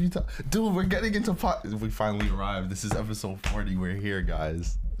have to give you time? Dude, we're getting into we finally arrived. This is episode 40. We're here,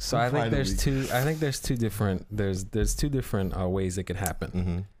 guys. So I think there's two different ways it could happen.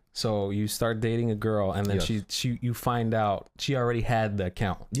 Mm-hmm. So you start dating a girl and then you find out she already had the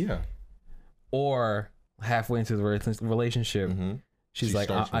account. Yeah. Or halfway into the relationship, she's like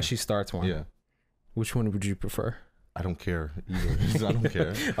she starts one. Yeah. Which one would you prefer? I don't care either. I don't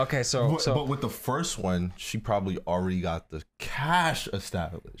care. Okay, but with the first one, she probably already got the cash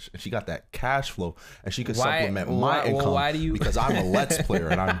established, and she got that cash flow, and she could supplement my income. Why do you? Because I'm a Let's Player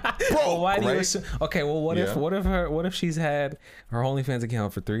and I'm broke. Well, why do you right? assume? Okay, well, what if she's had her OnlyFans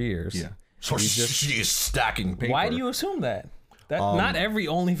account for 3 years? Yeah. So she is stacking paper. Why do you assume that? Not every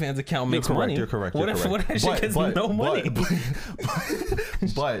OnlyFans account makes money. You're correct. What if she gets no money?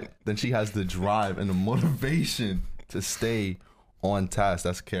 But then she has the drive and the motivation to stay on task.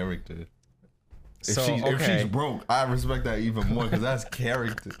 That's character. If she's broke, I respect that even more because that's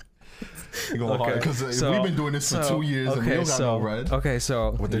character. You go hard because we've been doing this for 2 years and we don't got no bread. Okay,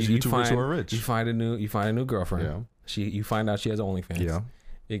 so but there's YouTubers who are rich. You find a new girlfriend. Yeah. You find out she has OnlyFans. Yeah.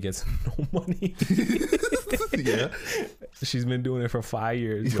 It gets no money. Yeah. She's been doing it for 5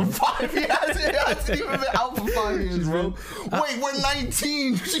 years. 5 years? It hasn't even been out for 5 years, bro. Wait, we're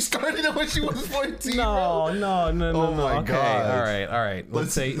 19. She started it when she was 14. No. Oh my okay. God. All right.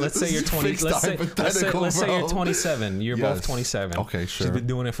 Let's say you're 20. Let's say you're 27. You're both 27. Okay, sure. She's been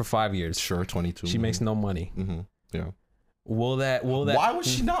doing it for 5 years. Sure, 22. She makes no money. Mm-hmm. Yeah. Will that? Why was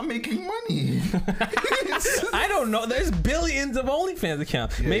she not making money? I don't know. There's billions of OnlyFans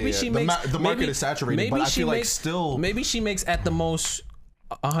accounts. Maybe she makes the market is saturated. Maybe but I she feel like makes still. Maybe she makes at the most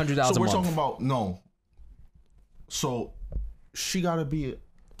 $100,000 So we're a month. talking about no. So she gotta be a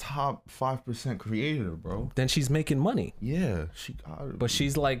top 5% creator, bro. Then she's making money. Yeah, she gotta. But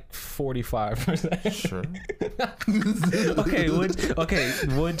she's like 45%. Sure.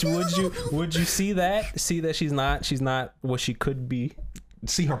 Would you see that? See that she's not what she could be.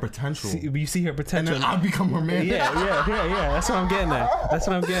 See her potential. You see her potential. And then I become her man. Yeah. That's what I'm getting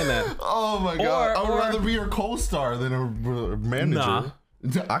at. Oh my god. I would or- rather be her co-star than her manager.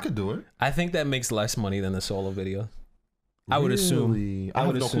 I could do it. I think that makes less money than the solo video. I would assume. Really? I I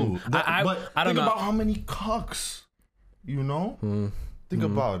would have no assume. clue. But I don't think know. about how many cucks, you know? Think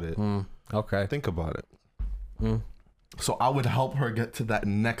about it. Okay. Think about it. So I would help her get to that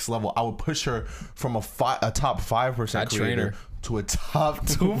next level. I would push her from a top 5% I'd train creator her. to a top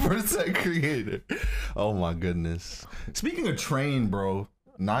 2% creator. Oh my goodness. Speaking of train, bro,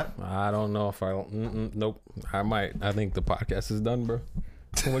 not I don't know if nope. I might. I think the podcast is done, bro.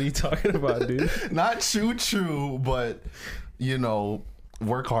 What are you talking about, dude? not choo-choo, but you know,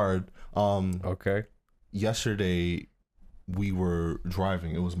 work hard. Okay. Yesterday we were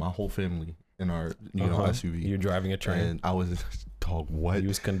driving. It was my whole family in our SUV. You're driving a train. And I was dog what? You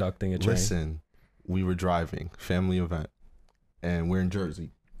was conducting a train. Listen, we were driving, family event, and we're in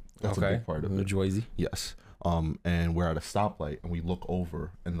Jersey. That's a big part of New it. Jersey. Yes. And we're at a stoplight, and we look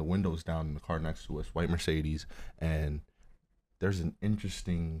over, and the window's down in the car next to us, white Mercedes, and there's an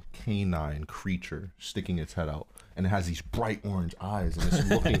interesting canine creature sticking its head out, and it has these bright orange eyes,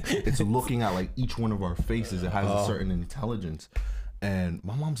 and it's looking at like each one of our faces. It has a certain intelligence. And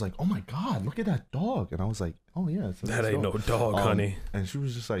my mom's like, "Oh my god, look at that dog!" And I was like, "Oh yeah, it's a That nice ain't dog." no dog, honey. And she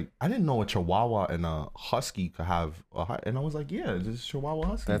was just like, "I didn't know a Chihuahua and a Husky could have and I was like, "Yeah, this is Chihuahua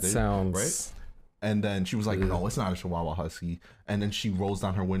Husky." That sounds right. And then she was like, "No, it's not a Chihuahua Husky." And then she rolls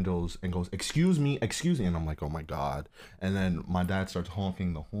down her windows and goes, excuse me. And I'm like, "Oh my god!" And then my dad starts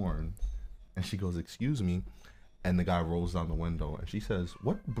honking the horn, and she goes, "Excuse me." And the guy rolls down the window, and she says,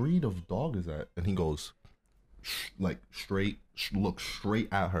 "What breed of dog is that?" And he goes, looks straight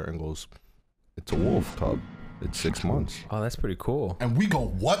at her and goes, "It's a wolf cub. It's 6 months." Oh, that's pretty cool. And we go,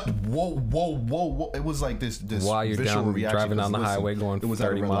 "What? Whoa!" It was like this While you're visual reaction, driving down the highway going it was at a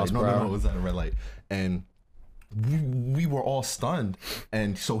 30 red miles light. per hour. No, it was at a red light, and we were all stunned.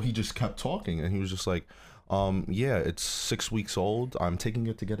 And so he just kept talking, and he was just like, "Yeah, it's 6 weeks old. I'm taking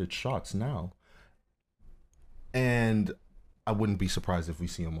it to get its shots now." And I wouldn't be surprised if we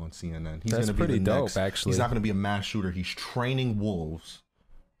see him on CNN. He's That's gonna pretty be the dope, next, actually. He's not going to be a mass shooter. He's training wolves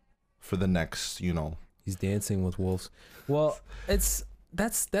for the next, He's dancing with wolves. Well, that's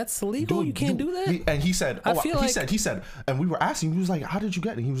illegal. Dude, You can't do that. He said, I feel like- he said, and we were asking, he was like, "How did you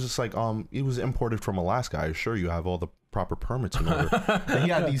get it?" And he was just like, it was imported from Alaska. I assure you have all the proper permits in order." And he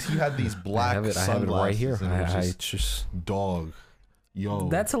had these black I have it sunglasses. right here. And it was I just, just dog, yo,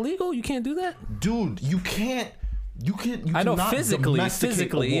 that's illegal. You can't do that. dude, you can't. You I know cannot physically,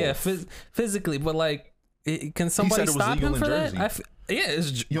 domesticate a yeah, wolf. physically, but like, can somebody it was stop legal him in for Jersey. that? Yeah,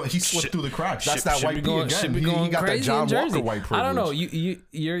 it's Yo, he slipped through the cracks. That's Shit- that should white be P going- again. should be He going got that crazy John in Jersey. Walker white privilege. I don't know.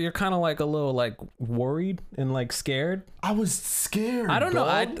 You're kind of like a little like worried and like scared. I was scared. I don't know.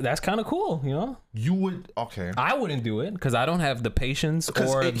 dog. That's kind of cool. You know, You would okay. I wouldn't do it because I don't have the patience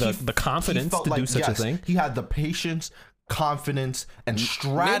or the confidence to do such a thing. He had the patience, confidence, and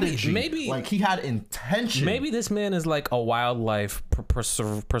strategy. maybe- like he had intention. Maybe this man is like a wildlife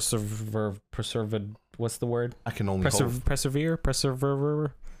preserve. What's the word? I can only hope. Persevere.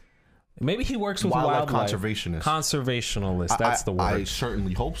 Maybe he works with Wildlife wildlife. conservationist. Conservationalist. That's the word. I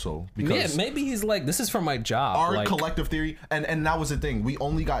certainly hope so because Yeah, maybe he's like, this is for my job. our like, collective theory, and that was the thing. We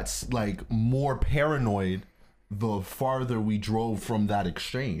only got like more paranoid the farther we drove from that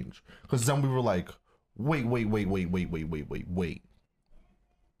exchange, because then we were like, wait.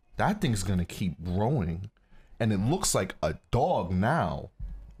 That thing's gonna keep growing, and it looks like a dog now.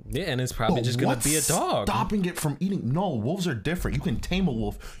 yeah, and it's probably But just gonna what's be a dog. stopping it from eating? No, wolves are different. You can tame a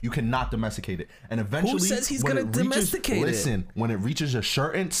wolf. You cannot domesticate it. And eventually, says he's when gonna it reaches- domesticate it? Listen, when it reaches a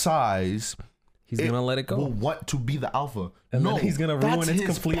certain size, He's gonna let it go. will want to be the alpha. And no, then he's gonna that's ruin its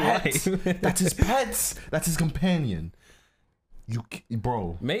his complete pets. life. That's his pets. That's his companion.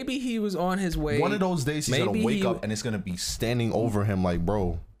 Bro. Maybe he was on his way. One of those days he's gonna maybe wake he- up and it's gonna be standing over him like,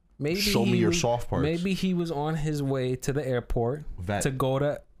 bro, Maybe show me he your was- soft parts. Maybe he was on his way to the airport Vet. to go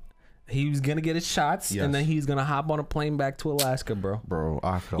to. He was gonna get his shots, Yes. and then he's gonna hop on a plane back to Alaska, bro. Bro,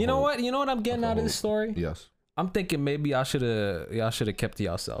 I feel You know what? You know what I'm getting out of this story? Yes. I'm thinking maybe y'all should have kept to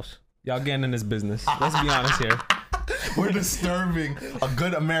yourselves. Y'all getting in this business. Let's be honest here. We're disturbing a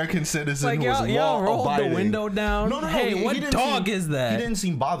good American citizen Like who is y'all rolled law-abiding. the window down. No. Hey, he what didn't dog seem- is that? He didn't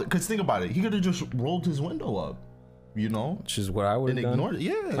seem bothered. Because think about it. He could have just rolled his window up, you know? Which is what I would And have done. ignored it.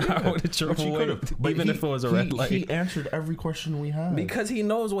 Yeah. I would have drove Which he away, could've. But even if it was a red light. He answered every question we had. Because he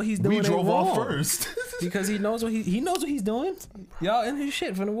knows what he's doing. we ain't drove off wrong. first. Because he knows what he knows what he's doing. Y'all in his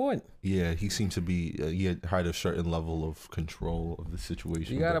shit from the void. Yeah, he seemed to be. He had a certain level of control of the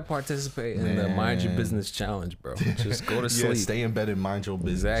situation. You gotta but- participate in the mind your Man. business challenge, bro. Just go to sleep. Yeah, stay in bed and mind your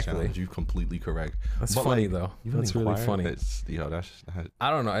business. Exactly. Challenge. You're completely correct. That's But, funny like, though. you That's really inquire? funny. That's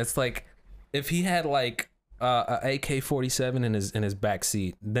I don't know. It's like if he had like a AK-47 in his back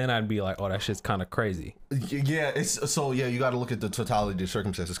seat, then I'd be like, oh, that shit's kind of crazy. yeah. It's so yeah. You got to look at the totality of the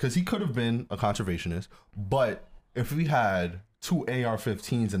circumstances because he could have been a conservationist, but if we had two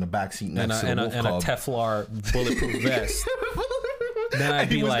AR-15s in the backseat And next to the Wolf a Cub, Teflar bulletproof vest. Then I'd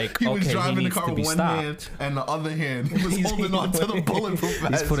be like, he was okay, he driving the needs car to be with one stopped. hand and the other hand he was holding on to the bulletproof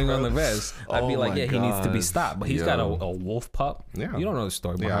vest. He's putting bro. on the vest. I'd be Oh like, my yeah, he needs to be gosh. stopped. But he's got Yo. a wolf pup. Yeah. You don't know the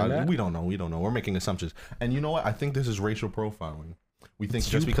story behind that. We don't know. We're making assumptions. And you know what? I think this is racial profiling. We think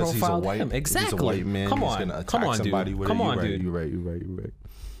just You because he's a profiled white, him. he's a Exactly. white man, Come he's on. gonna Come attack on, dude. somebody with Come it. on, dude.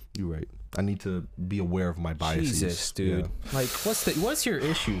 You're right. I need to be aware of my biases. Jesus, dude. Like, what's your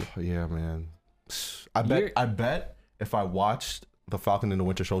issue? Yeah, man. I You're- bet if I watched the Falcon and the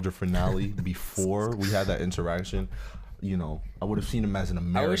Winter Soldier finale before we had that interaction, you know, I would have seen him as an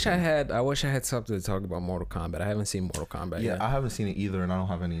American. I wish I had something to talk about Mortal Kombat. I haven't seen Mortal Kombat Yeah, yet. I haven't seen it either, and I don't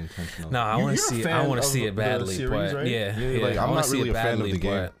have any intention of. No, I want to see it. I want to see it badly, series, but right? yeah, like I I'm wanna not see really it a fan of badly, the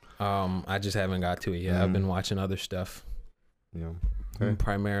game. but I just haven't got to it yet. I've been watching other stuff, Yeah.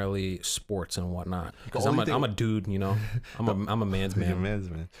 primarily sports and whatnot. Because only thing- I'm a dude, you know. I'm a man's Yeah, man.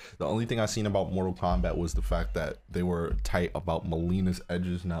 man. The only thing I seen about Mortal Kombat was the fact that they were tight about Melina's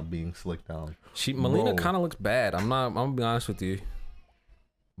edges not being slicked down. Melina Bro. kind of looks bad. I'm gonna be honest with you.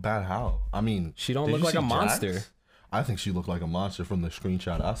 Bad how? I mean, She don't did look you like a see monster. Jax? I think she looked like a monster from the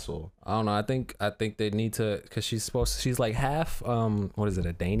screenshot I saw. I don't know. I think they need to, because she's like half what is it,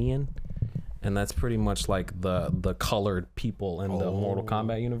 a Danian, and that's pretty much like the colored people in the Mortal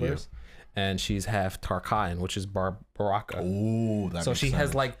Kombat universe. And she's half Tarkaian, which is Baraka. Oh, that So makes she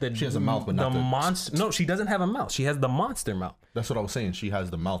has sense. like She has a mouth, but not the monster. No, she doesn't have a mouth. She has the monster mouth. That's what I was saying. She has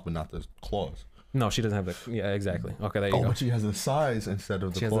the mouth, but not the claws. No, she doesn't have the. Yeah, exactly. Okay, there you Oh, go. but she has the size instead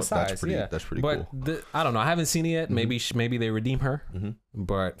of the She has the claws. size. That's pretty. Yeah, That's pretty but cool. I don't know. I haven't seen it yet. Maybe maybe they redeem her.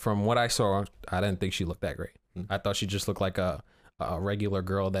 But from what I saw, I didn't think she looked that great. I thought she just looked like a regular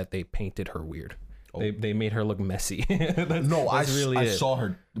girl that they painted her weird. They made her look messy. No, I it. saw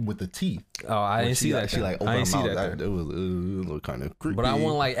her with the teeth. Oh, I didn't see that. She like I opened didn't see her that. mouth. It looked kind of creepy. But I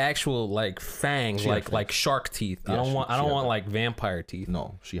want like actual like fangs, She had like shark teeth. I Yeah, don't she want had that. like vampire teeth.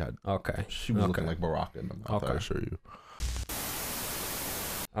 No, she had. Okay. She was Okay. looking like Baraka in the mouth. Okay. I assure you.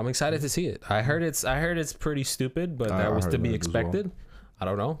 I'm excited to see it. I heard it's pretty stupid, but that I was to heard be that as well. expected. I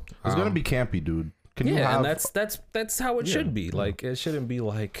don't know. It's gonna be campy, dude. Can you Yeah, have? and that's how it should be. Like it shouldn't be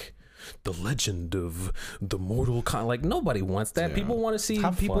like the legend of the Mortal Kombat. Like nobody wants that. Yeah. People want to see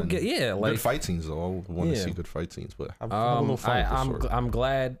Have people fun. get like good fight scenes though. I want to Yeah. see good fight scenes, but have a little fun with the sword. I'm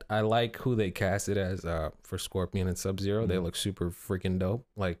glad. I like who they casted as for Scorpion and Sub-Zero. They look super freaking dope.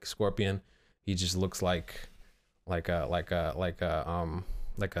 Like Scorpion, he just looks like a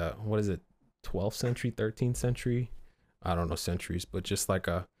what is it, 12th century, 13th century? I don't know centuries, but just like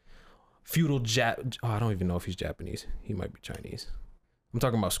a feudal I don't even know if he's Japanese. He might be Chinese. I'm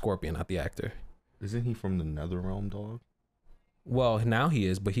talking about Scorpion, not the actor. Isn't he from the Netherrealm, dog? Well, now he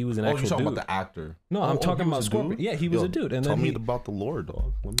is, but he was an Oh, you're actual talking dude. about the actor. No, I'm talking about Scorpion. Yeah, he was a dude, and tell then me he, about the lore,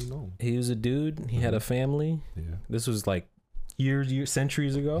 dog. Let me know. he was a dude. He had a family. Yeah. This was like years,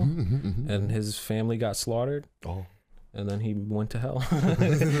 centuries ago, and his family got slaughtered. Oh. And then he went to hell.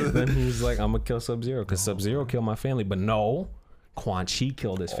 Then he was like, "I'm gonna kill Sub-Zero because Sub-Zero killed my family." But no, Quan Chi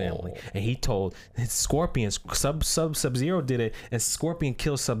killed his family, and he told his Scorpion, Sub-Zero did it, and Scorpion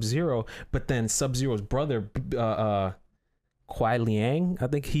killed Sub-Zero. But then Sub-Zero's brother, Kuai Liang, I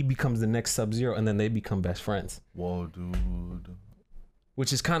think he becomes the next Sub-Zero, and then they become best friends. Whoa, dude.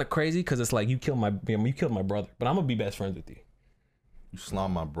 Which is kind of crazy because it's like you killed my brother, but I'm gonna be best friends with you. You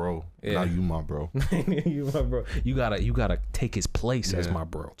slime my bro. Yeah. Now you my bro. You my bro. You gotta take his place as Yeah. my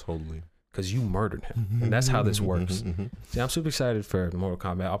bro. Totally. Because you murdered him. And that's how this works. See, I'm super excited for Mortal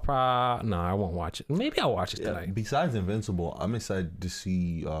Kombat. I won't watch it. Maybe I'll watch it tonight. Besides Invincible, I'm excited to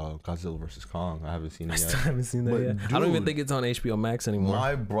see Godzilla vs. Kong. I haven't seen it I yet. still haven't seen that But, yet. I don't even dude, think it's on HBO Max anymore.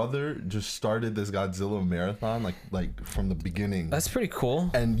 My brother just started this Godzilla marathon like from the beginning. That's pretty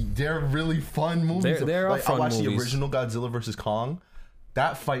cool. And they're really fun movies. They're like, fun I watched the movies. original Godzilla vs. Kong.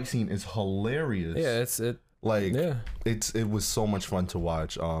 That fight scene is hilarious. Yeah, Like, Yeah. it was so much fun to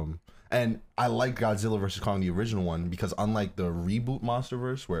watch. And I like Godzilla vs Kong, the original one, because unlike the reboot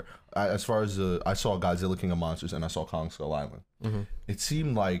MonsterVerse, where I saw Godzilla King of Monsters and I saw Kong Skull Island, it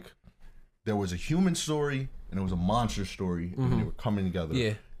seemed like there was a human story and there was a monster story, and they were coming together.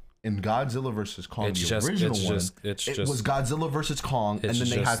 Yeah. In Godzilla vs Kong, It's the just- original it's one, just- it's it just- was Godzilla vs Kong, and then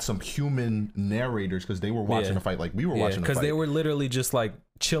they just- had some human narrators because they were watching Yeah. a fight like we were Yeah, watching a because fight. they were literally just like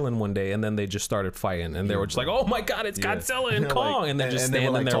chilling one day, and then they just started fighting, and they were just like, "Oh my god, it's Godzilla and they're Kong," like- and they're just they were,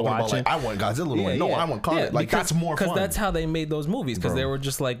 standing there talking about, watching. like, I want Godzilla to win. No, I want Kong. Like, that's more fun. Because that's how they made those movies. Because Bro. they were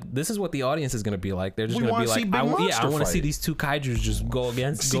just like, "This is what the audience is going to be like." They're just We going to wanna be see like, big I monster want to see fight. these two kaijus just go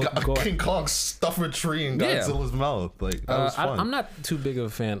against." See Go, King Kong stuff a tree in Yeah. Godzilla's mouth. Like, that was fun. I'm not too big of a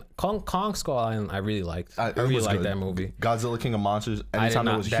fan. Kong Skull Island, I really liked. I It really was liked good. that movie. Godzilla King of Monsters. Anytime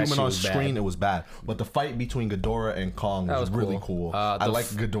there not- was that human shit on was screen, bad. it was bad. But the fight between Ghidorah and Kong was was really cool. cool. I The like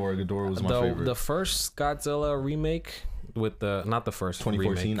Ghidorah. Ghidorah was my favorite. The first Godzilla remake with not the first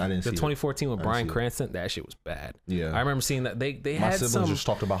 2014, remake. I didn't see the it. 2014 with I didn't Bryan see it. Cranston. That shit was bad. Yeah. I remember seeing that they My had siblings some. just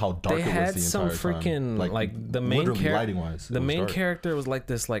talked about how dark They it was had the some entire freaking time. like the main literally character. lighting-wise, The it was main dark. character was like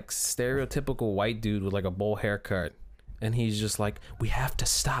this like stereotypical white dude with like a bowl haircut. And he's just like, we have to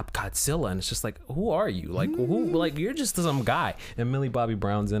stop Godzilla, and it's just like, who are you? Like, who? Like, you're just some guy. And Millie Bobby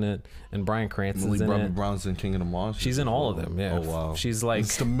Brown's in it, and Bryan Cranston's Millie in Bobby it. Brown's in King of the Monsters. She's in all of them. Yeah. Oh wow. She's like,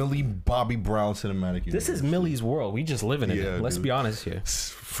 It's the Millie Bobby Brown cinematic universe. this is Millie's world. We just living in Yeah, it. Let's dude. be honest here.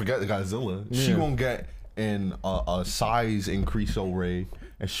 Forget the Godzilla. She Yeah. gonna get in a size increase array,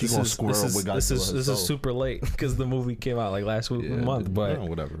 and she gonna square up with Godzilla this is herself. super late because the movie came out like last month. dude. But No,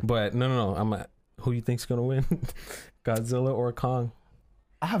 whatever. But no. Who you think's gonna win? Godzilla or Kong?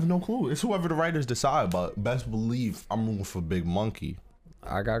 I have no clue. It's whoever the writers decide, but best believe I'm rooting for Big Monkey.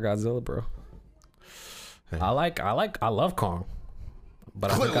 I got Godzilla, bro. Hey. I love Kong, but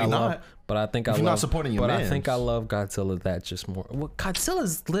Clearly I think I love. not. But I think If I you're love. not supporting your but I mans. think I love Godzilla that just more. Well,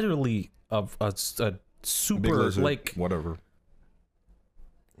 Godzilla's literally a Big super lizard, like whatever.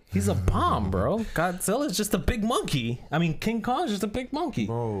 he's a bomb, bro. Godzilla's just a big monkey. I mean, King Kong's just a big monkey.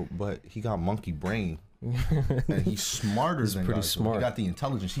 Bro, but he got monkey brain. And he's smarter than pretty Godzilla. smart. He got the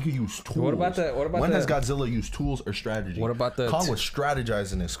intelligence. He could use tools. What about when the- has Godzilla used tools or strategy? What about the Kong was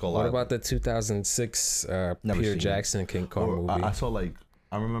strategizing in Skull What Island. about the 2006 Never Peter seen it. Jackson King Kong Or movie? I saw like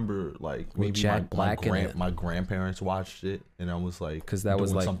I remember like maybe Jack Black in it. my grandparents watched it, and I was like, 'Cause that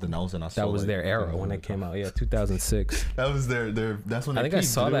was, doing like- something else, and I saw that was like, their era when it came out. Yeah, 2006. That was their that's when I they think I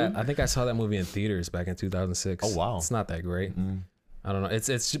peaked, saw dude. that. I think I saw that movie in theaters back in 2006. Oh, wow. It's not that great. Mm. I don't know.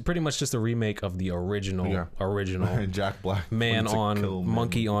 It's pretty much just a remake of the original Yeah. original Jack Black man went to on kill men.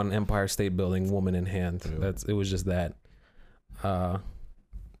 monkey on Empire State Building, woman in hand. Yeah. It was just that. Yeah.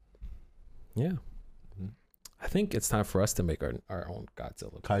 Mm-hmm. I think it's time for us to make our own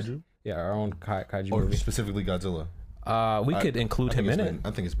Godzilla. Kaiju Yeah, our own kaiju or movie. specifically Godzilla. We could include him in it. I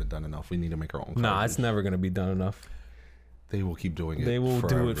think it's been done enough. We need to make our own. Nah, kaijus. it's never gonna be done enough. They will keep doing it. They will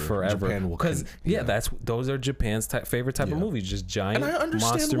do it forever. Japan will Because those are Japan's favorite type of Yeah. movies, just giant and I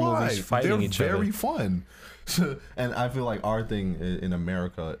understand monster why. movies fighting They're each very other. fun. And I feel like our thing in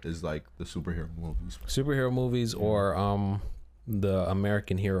America is like the superhero movies. Superhero movies or the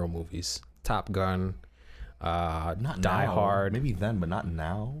American hero movies, Top Gun, Not Die now. Hard. Maybe then, but not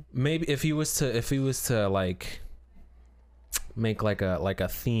now. Maybe if he was to like make like a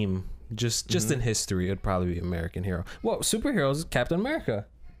theme, just in history, it'd probably be American hero. Well, superheroes, Captain America,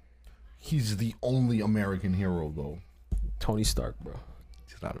 He's the only American hero, though. Tony Stark, bro,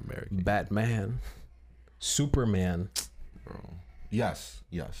 He's not American, Batman, Superman. bro. Yes,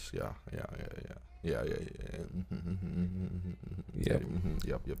 yeah.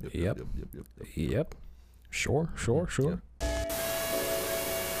 Yep. Yep. Sure.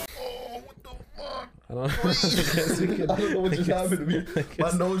 Oh, what the fuck? I don't I don't know what just happened to me.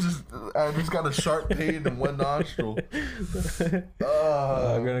 My nose is. I just got a sharp pain in one nostril.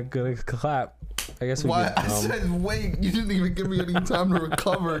 I'm gonna clap. I guess we Why? could, I said wait. You didn't even give me any time to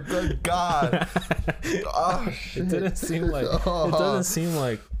recover. Good God. Oh shit. it didn't seem like it doesn't seem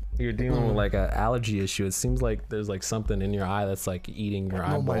like you're dealing with like an allergy issue. It seems like there's like something in your eye that's like eating your No,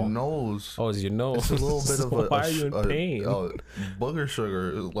 eyeball. my nose. Oh, it's your nose. It's a little bit of a. Why are you in pain? Booger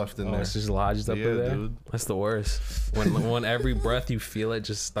sugar left in there. It's just lodged up Yeah, in there. dude. That's the worst. When every breath you feel it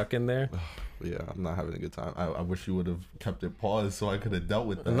just stuck in there. Yeah, I'm not having a good time. I wish you would have kept it paused so I could have dealt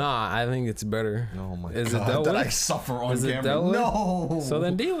with that. Nah, I think it's better. Oh my Is God. it dealt Did with? I suffer on Is it camera? dealt with? No. So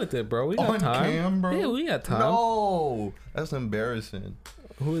then deal with it, bro. We got on time. cam, bro. Yeah, we got time. No, that's embarrassing.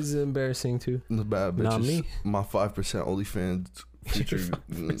 Who is it embarrassing to? The bad bitches. Not me. My 5% OnlyFans future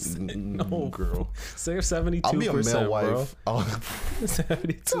 55%. No. girl. Say 72%. I'll be a male wife.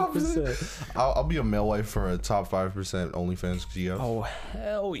 72%. I'll be a male wife for a top 5% OnlyFans GF. Oh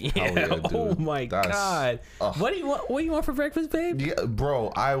hell yeah! yeah, Oh dude. my That's- god! What do you want? What do you want for breakfast, babe? Yeah,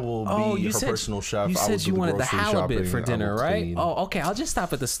 bro, I will be her personal chef. You I will said do you the wanted the grocery halibut shopping. for I will dinner, right? clean. Oh, okay. I'll just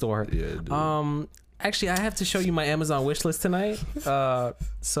stop at the store. Yeah, dude. Actually, I have to show you my Amazon wish list tonight.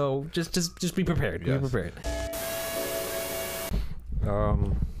 So just be prepared. Yes. Be prepared. I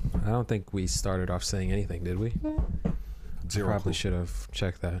don't think we started off saying anything, did we? Zero. Probably should have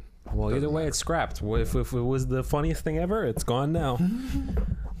checked that. Well, either way, it's scrapped. If it was the funniest thing ever, it's gone now.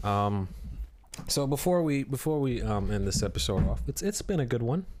 So before we end this episode off, it's been a good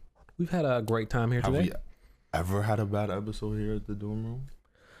one. We've had a great time here Have today. we ever had a bad episode here at the dorm room?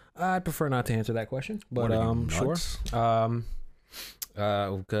 I'd prefer not to answer that question, but What are you, sure.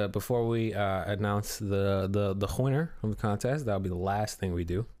 nuts? Before we announce the winner of the contest, that'll be the last thing we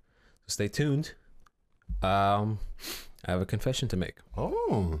do. So stay tuned. I have a confession to make.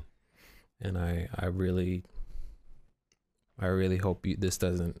 Oh. And I really hope this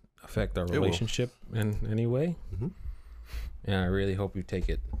doesn't affect our relationship in any way. Mm-hmm. And I really hope you take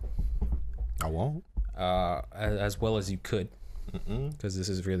it I won't. as well as you could, because this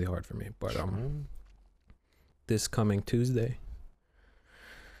is really hard for me. But this coming Tuesday,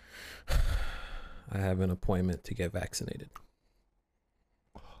 I have an appointment to get vaccinated.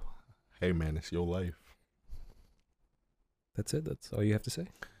 Hey man, it's your life. That's it. That's all you have to say.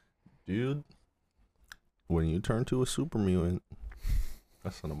 Dude, when you turn to a super mutant,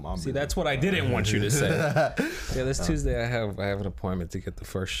 that's none of my business. See, that's what I didn't want you to say. Yeah, this Tuesday I have an appointment to get the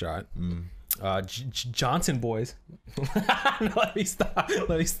first shot. Johnson boys. No, let me stop.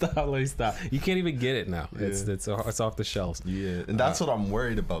 You can't even get it now. Yeah. It's off the shelves. Yeah, and that's what I'm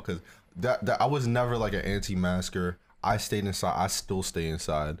worried about, because that I was never like an anti-masker. I stayed inside. I still stay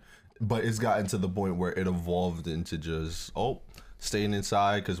inside, but it's gotten to the point where it evolved into just staying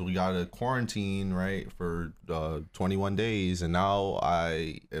inside because we got a quarantine, right, for 21 days, and now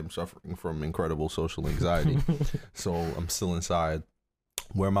I am suffering from incredible social anxiety. So I'm still inside.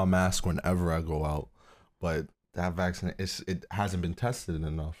 Wear my mask whenever I go out, but that vaccine it hasn't been tested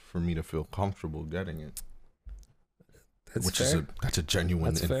enough for me to feel comfortable getting it. That's a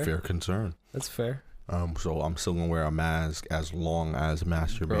genuine and fair concern. That's fair. So I'm still gonna wear a mask as long as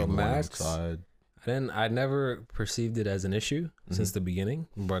masturbating outside. I never perceived it as an issue since the beginning,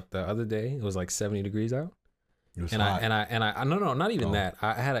 but the other day it was like 70 degrees out. It was and hot. I no, not even that.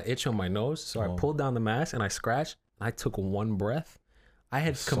 I had an itch on my nose, so I pulled down the mask and I scratched. And I took one breath. I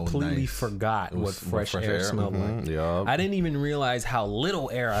had completely forgot what fresh air smelled like. Yeah. I didn't even realize how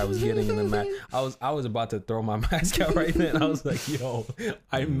little air I was getting in the mask. I was about to throw my mask out right then. I was like, yo,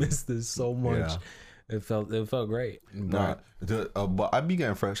 I missed this so much. Yeah. It felt great. But I be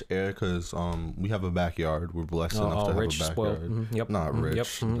getting fresh air because we have a backyard. We're blessed enough to have a backyard. Spoiled. Yep. Not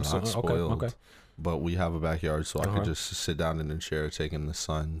rich, not spoiled. Okay. But we have a backyard, so I could just sit down in a chair, take in the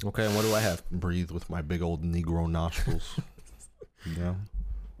sun. Okay, and what do I have? Breathe with my big old Negro nostrils. Yeah.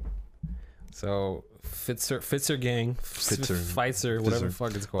 So Pfizer gang, Pfizer, whatever the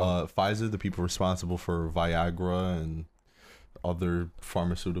fuck it's called. Pfizer, the people responsible for Viagra and other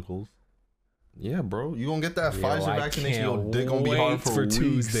pharmaceuticals. Yeah, bro, you gonna get that Pfizer vaccination? Your dick gonna be hard for weeks.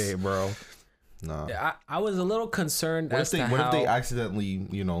 Tuesday, bro. Nah. I was a little concerned what if they accidentally,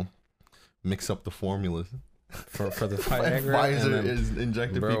 mix up the formulas? For the Viagra, Pfizer is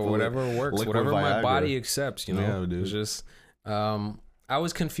injecting people. Whatever works, whatever my body accepts, Yeah, dude. It's just, I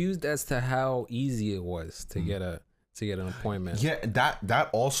was confused as to how easy it was to get an appointment. Yeah, that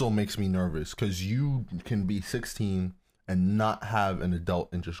also makes me nervous because you can be 16 and not have an adult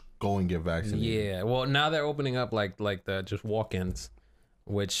and just go and get vaccinated. Yeah, well, now they're opening up like the just walk-ins,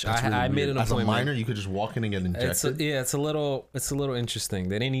 which I made an appointment. As a minor, you could just walk in and get injected. It's a little interesting.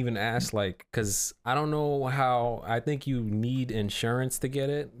 They didn't even ask, because I don't know how. I think you need insurance to get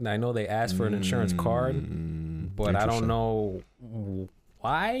it. I know they asked for an insurance card, but I don't know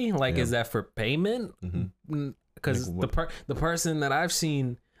why. Is that for payment? Because the person that I've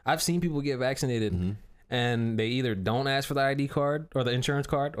seen people get vaccinated. And they either don't ask for the ID card or the insurance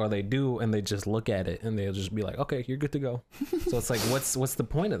card, or they do and they just look at it and they'll just be like, "Okay, you're good to go." So it's like, what's the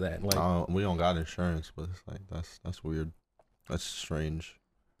point of that? We don't got insurance, but it's like that's weird. That's strange.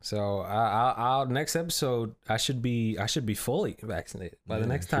 So I'll next episode I should be fully vaccinated by the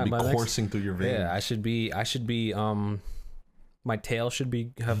next time. Coursing through your veins. Yeah, I should be. My tail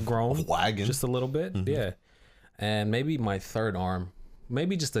should have grown wagging just a little bit. Yeah, and maybe my third arm.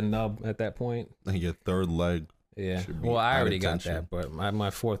 Maybe just a nub at that point. And your third leg. Yeah. Well, I already got that, but my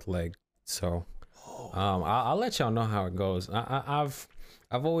fourth leg. So I'll let y'all know how it goes. I've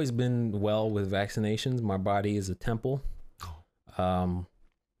always been well with vaccinations. My body is a temple.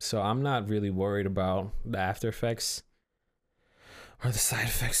 So I'm not really worried about the after effects or the side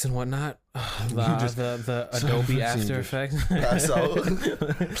effects and whatnot. The Adobe After Effects. Pass out.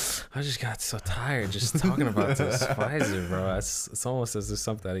 I just got so tired just talking about this Pfizer, bro. It's almost as if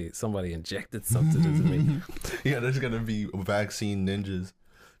somebody injected something into me. Yeah, there's gonna be vaccine ninjas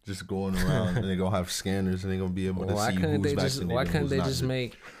just going around, and they're gonna have scanners, and they're gonna be able to see who's vaccinated. Why couldn't who's they not. just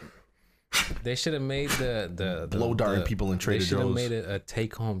make? They should have made the blow darting people in Trader They should have Joe's. made it a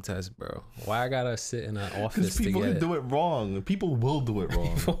take home test, bro. Why I gotta sit in an office Because to people get can it? do it wrong. People will do it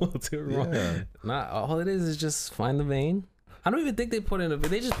wrong. People will do it wrong. Yeah. Not all it is just find the vein. I don't even think they put in a.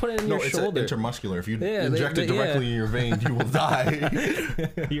 They just put it in No, your it's shoulder. intermuscular. If you Yeah, inject it directly in your vein, you will die.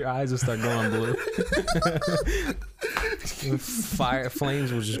 Your eyes will start going blue.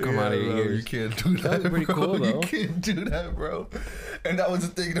 Flames will just come out of your bro, ears. You can't do that. That was pretty bro. cool, though. You can't do that, bro. And that was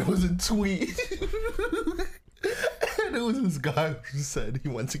the thing. That was a tweet. And it was this guy who said he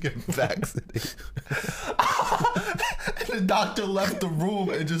went to get vaccinated. And the doctor left the room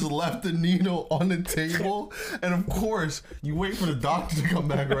and just left the needle on the table. And of course, you wait for the doctor to come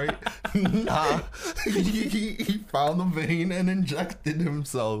back, right? Nah. He found the vein and injected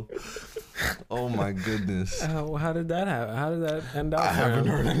himself. Oh my goodness. How did that happen? How did that end up? I haven't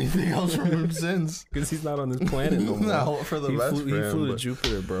heard anything else from him since. Because he's not on this planet no more. No, for the best He for him, flew to but-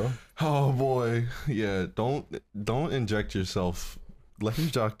 Jupiter, bro. Oh boy, yeah. Don't inject yourself. Let your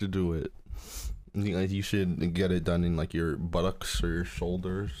doctor do it. You should get it done in like your buttocks or your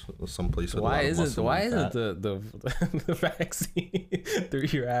shoulders, or someplace. With Why a lot of isn't muscle why and isn't fat. the vaccine through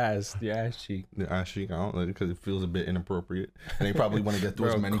your ass cheek? The ass cheek out because it feels a bit inappropriate, and they probably want to get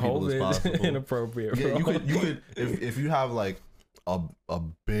through as many people as COVID possible. inappropriate. Yeah, Bro. you could if you have like a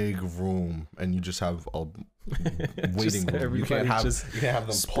big room and you just have a waiting room. You can't everybody just have them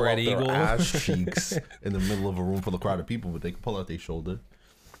pull spread out their eagle. ass cheeks in the middle of a room full of crowded people, but they can pull out their shoulder.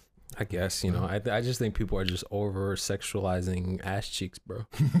 I guess I just think people are just over sexualizing ass cheeks, bro.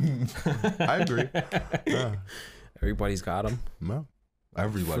 I agree. Yeah. Everybody's got them. No,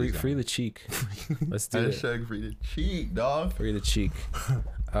 everybody. Free the cheek. Let's do it. Hashtag free the cheek, dog. Free the cheek.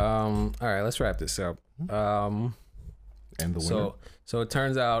 All right, let's wrap this up. And the winner. So it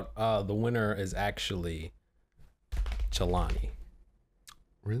turns out the winner is actually Chelani.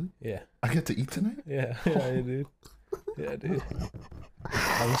 Really? Yeah. I get to eat tonight? Yeah, dude. Yeah, dude.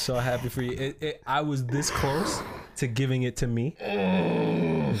 I'm so happy for you. I was this close to giving it to me,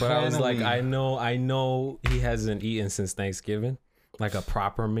 but I was like, I know he hasn't eaten since Thanksgiving, like a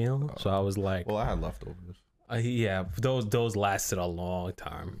proper meal. So I was like, Well, I had leftovers. yeah, those lasted a long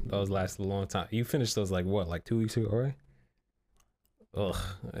time. You finished those like what, like 2 weeks ago, right? Ugh,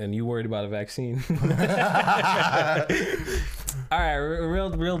 and you worried about a vaccine? All right,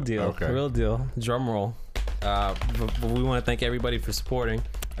 real deal. Okay. Real deal. Drum roll. But we want to thank everybody for supporting,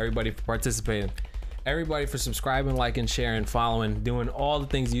 everybody for participating, everybody for subscribing, liking, sharing, following, doing all the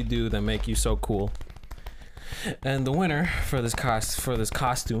things you do that make you so cool. And the winner for this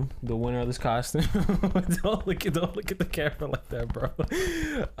costume, don't look at the camera like that, bro.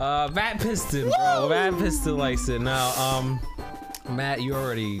 Matt Piston, bro. Matt Piston likes it. Now, Matt, you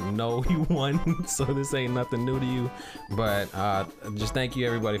already know you won, so this ain't nothing new to you. But just thank you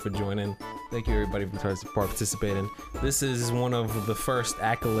everybody for joining. Thank you everybody for participating. This is one of the first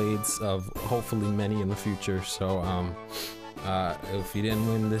accolades of hopefully many in the future. So if you didn't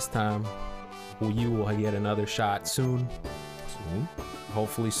win this time, you will get another shot soon.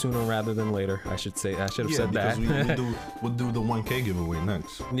 Hopefully sooner rather than later. I should have said that. We'll do the 1K giveaway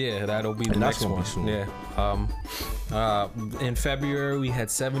next. Yeah, that'll be the And that's next gonna one. be soon. Yeah. In February we had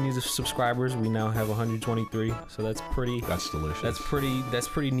 70 subscribers. We now have 123. So that's That's delicious. That's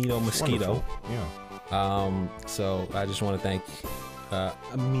pretty neato mosquito. Wonderful. Yeah. So I just want to thank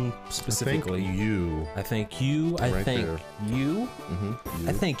me specifically. Thank you. I thank you. I Right thank there. you. Mm-hmm.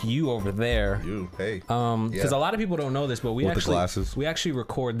 I thank you over there. You. Hey. Because Yeah. a lot of people don't know this, but With the glasses. we actually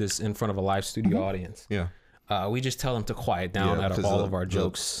record this in front of a live studio audience. Yeah. We just tell them to quiet down Yeah, out of because all the- of our the-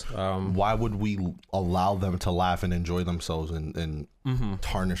 jokes. Why would we allow them to laugh and enjoy themselves and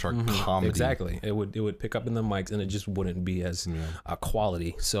tarnish our comedy? Exactly. It would pick up in the mics and it just wouldn't be as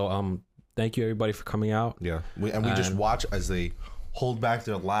quality. So thank you everybody for coming out. Yeah. We just watch as they hold back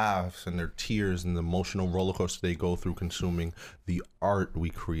their laughs and their tears and the emotional roller coaster they go through consuming the art we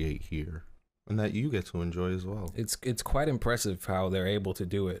create here, and that you get to enjoy as well. It's quite impressive how they're able to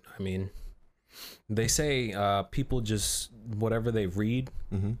do it. I mean, they say people just whatever they read,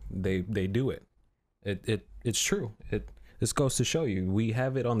 they do it. It's true. This goes to show you, we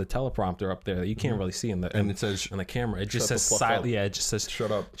have it on the teleprompter up there that you can't really see in the And it says, on the camera. It just "Shut says the fuck up." silent. Yeah, it just says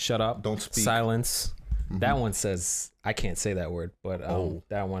 "Shut up, shut up, don't speak." silence. That one says I can't say that word, but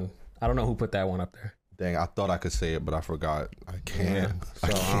that one I don't know who put that one up there. Dang, I thought I could say it, but I forgot. I can't. Yeah. I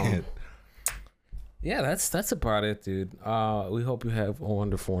So, can't. Yeah, that's about it, dude. We hope you have a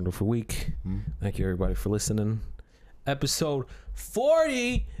wonderful, wonderful week. Thank you, everybody, for listening. Episode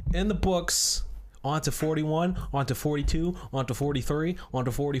 40 in the books. On to 41, on to 42, on to 43, on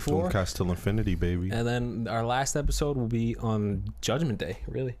to 44. Cast till infinity, baby. And then our last episode will be on Judgment Day,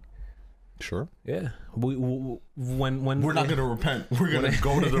 really. Sure. Yeah. When We're not gonna repent. We're gonna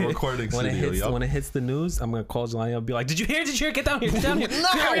go to the recording when studio. when it hits the news, I'm gonna call Jelani. I'll be like, "Did you hear? Did you hear? Get down here! Get down here!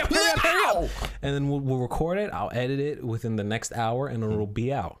 Hurry up! And then we'll record it. I'll edit it within the next hour, and it'll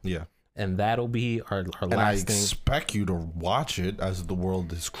be out. Yeah. And that'll be our And I last thing expect you to watch it as the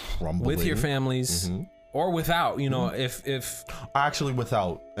world is crumbling. with your families or without. You know, if Actually,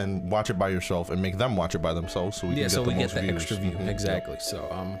 without, and watch it by yourself, and make them watch it by themselves, so we can so we get most the views. extra view exactly. So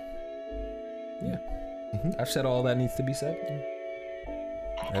yeah, I've said all that needs to be said.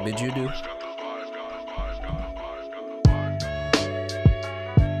 I bid you do.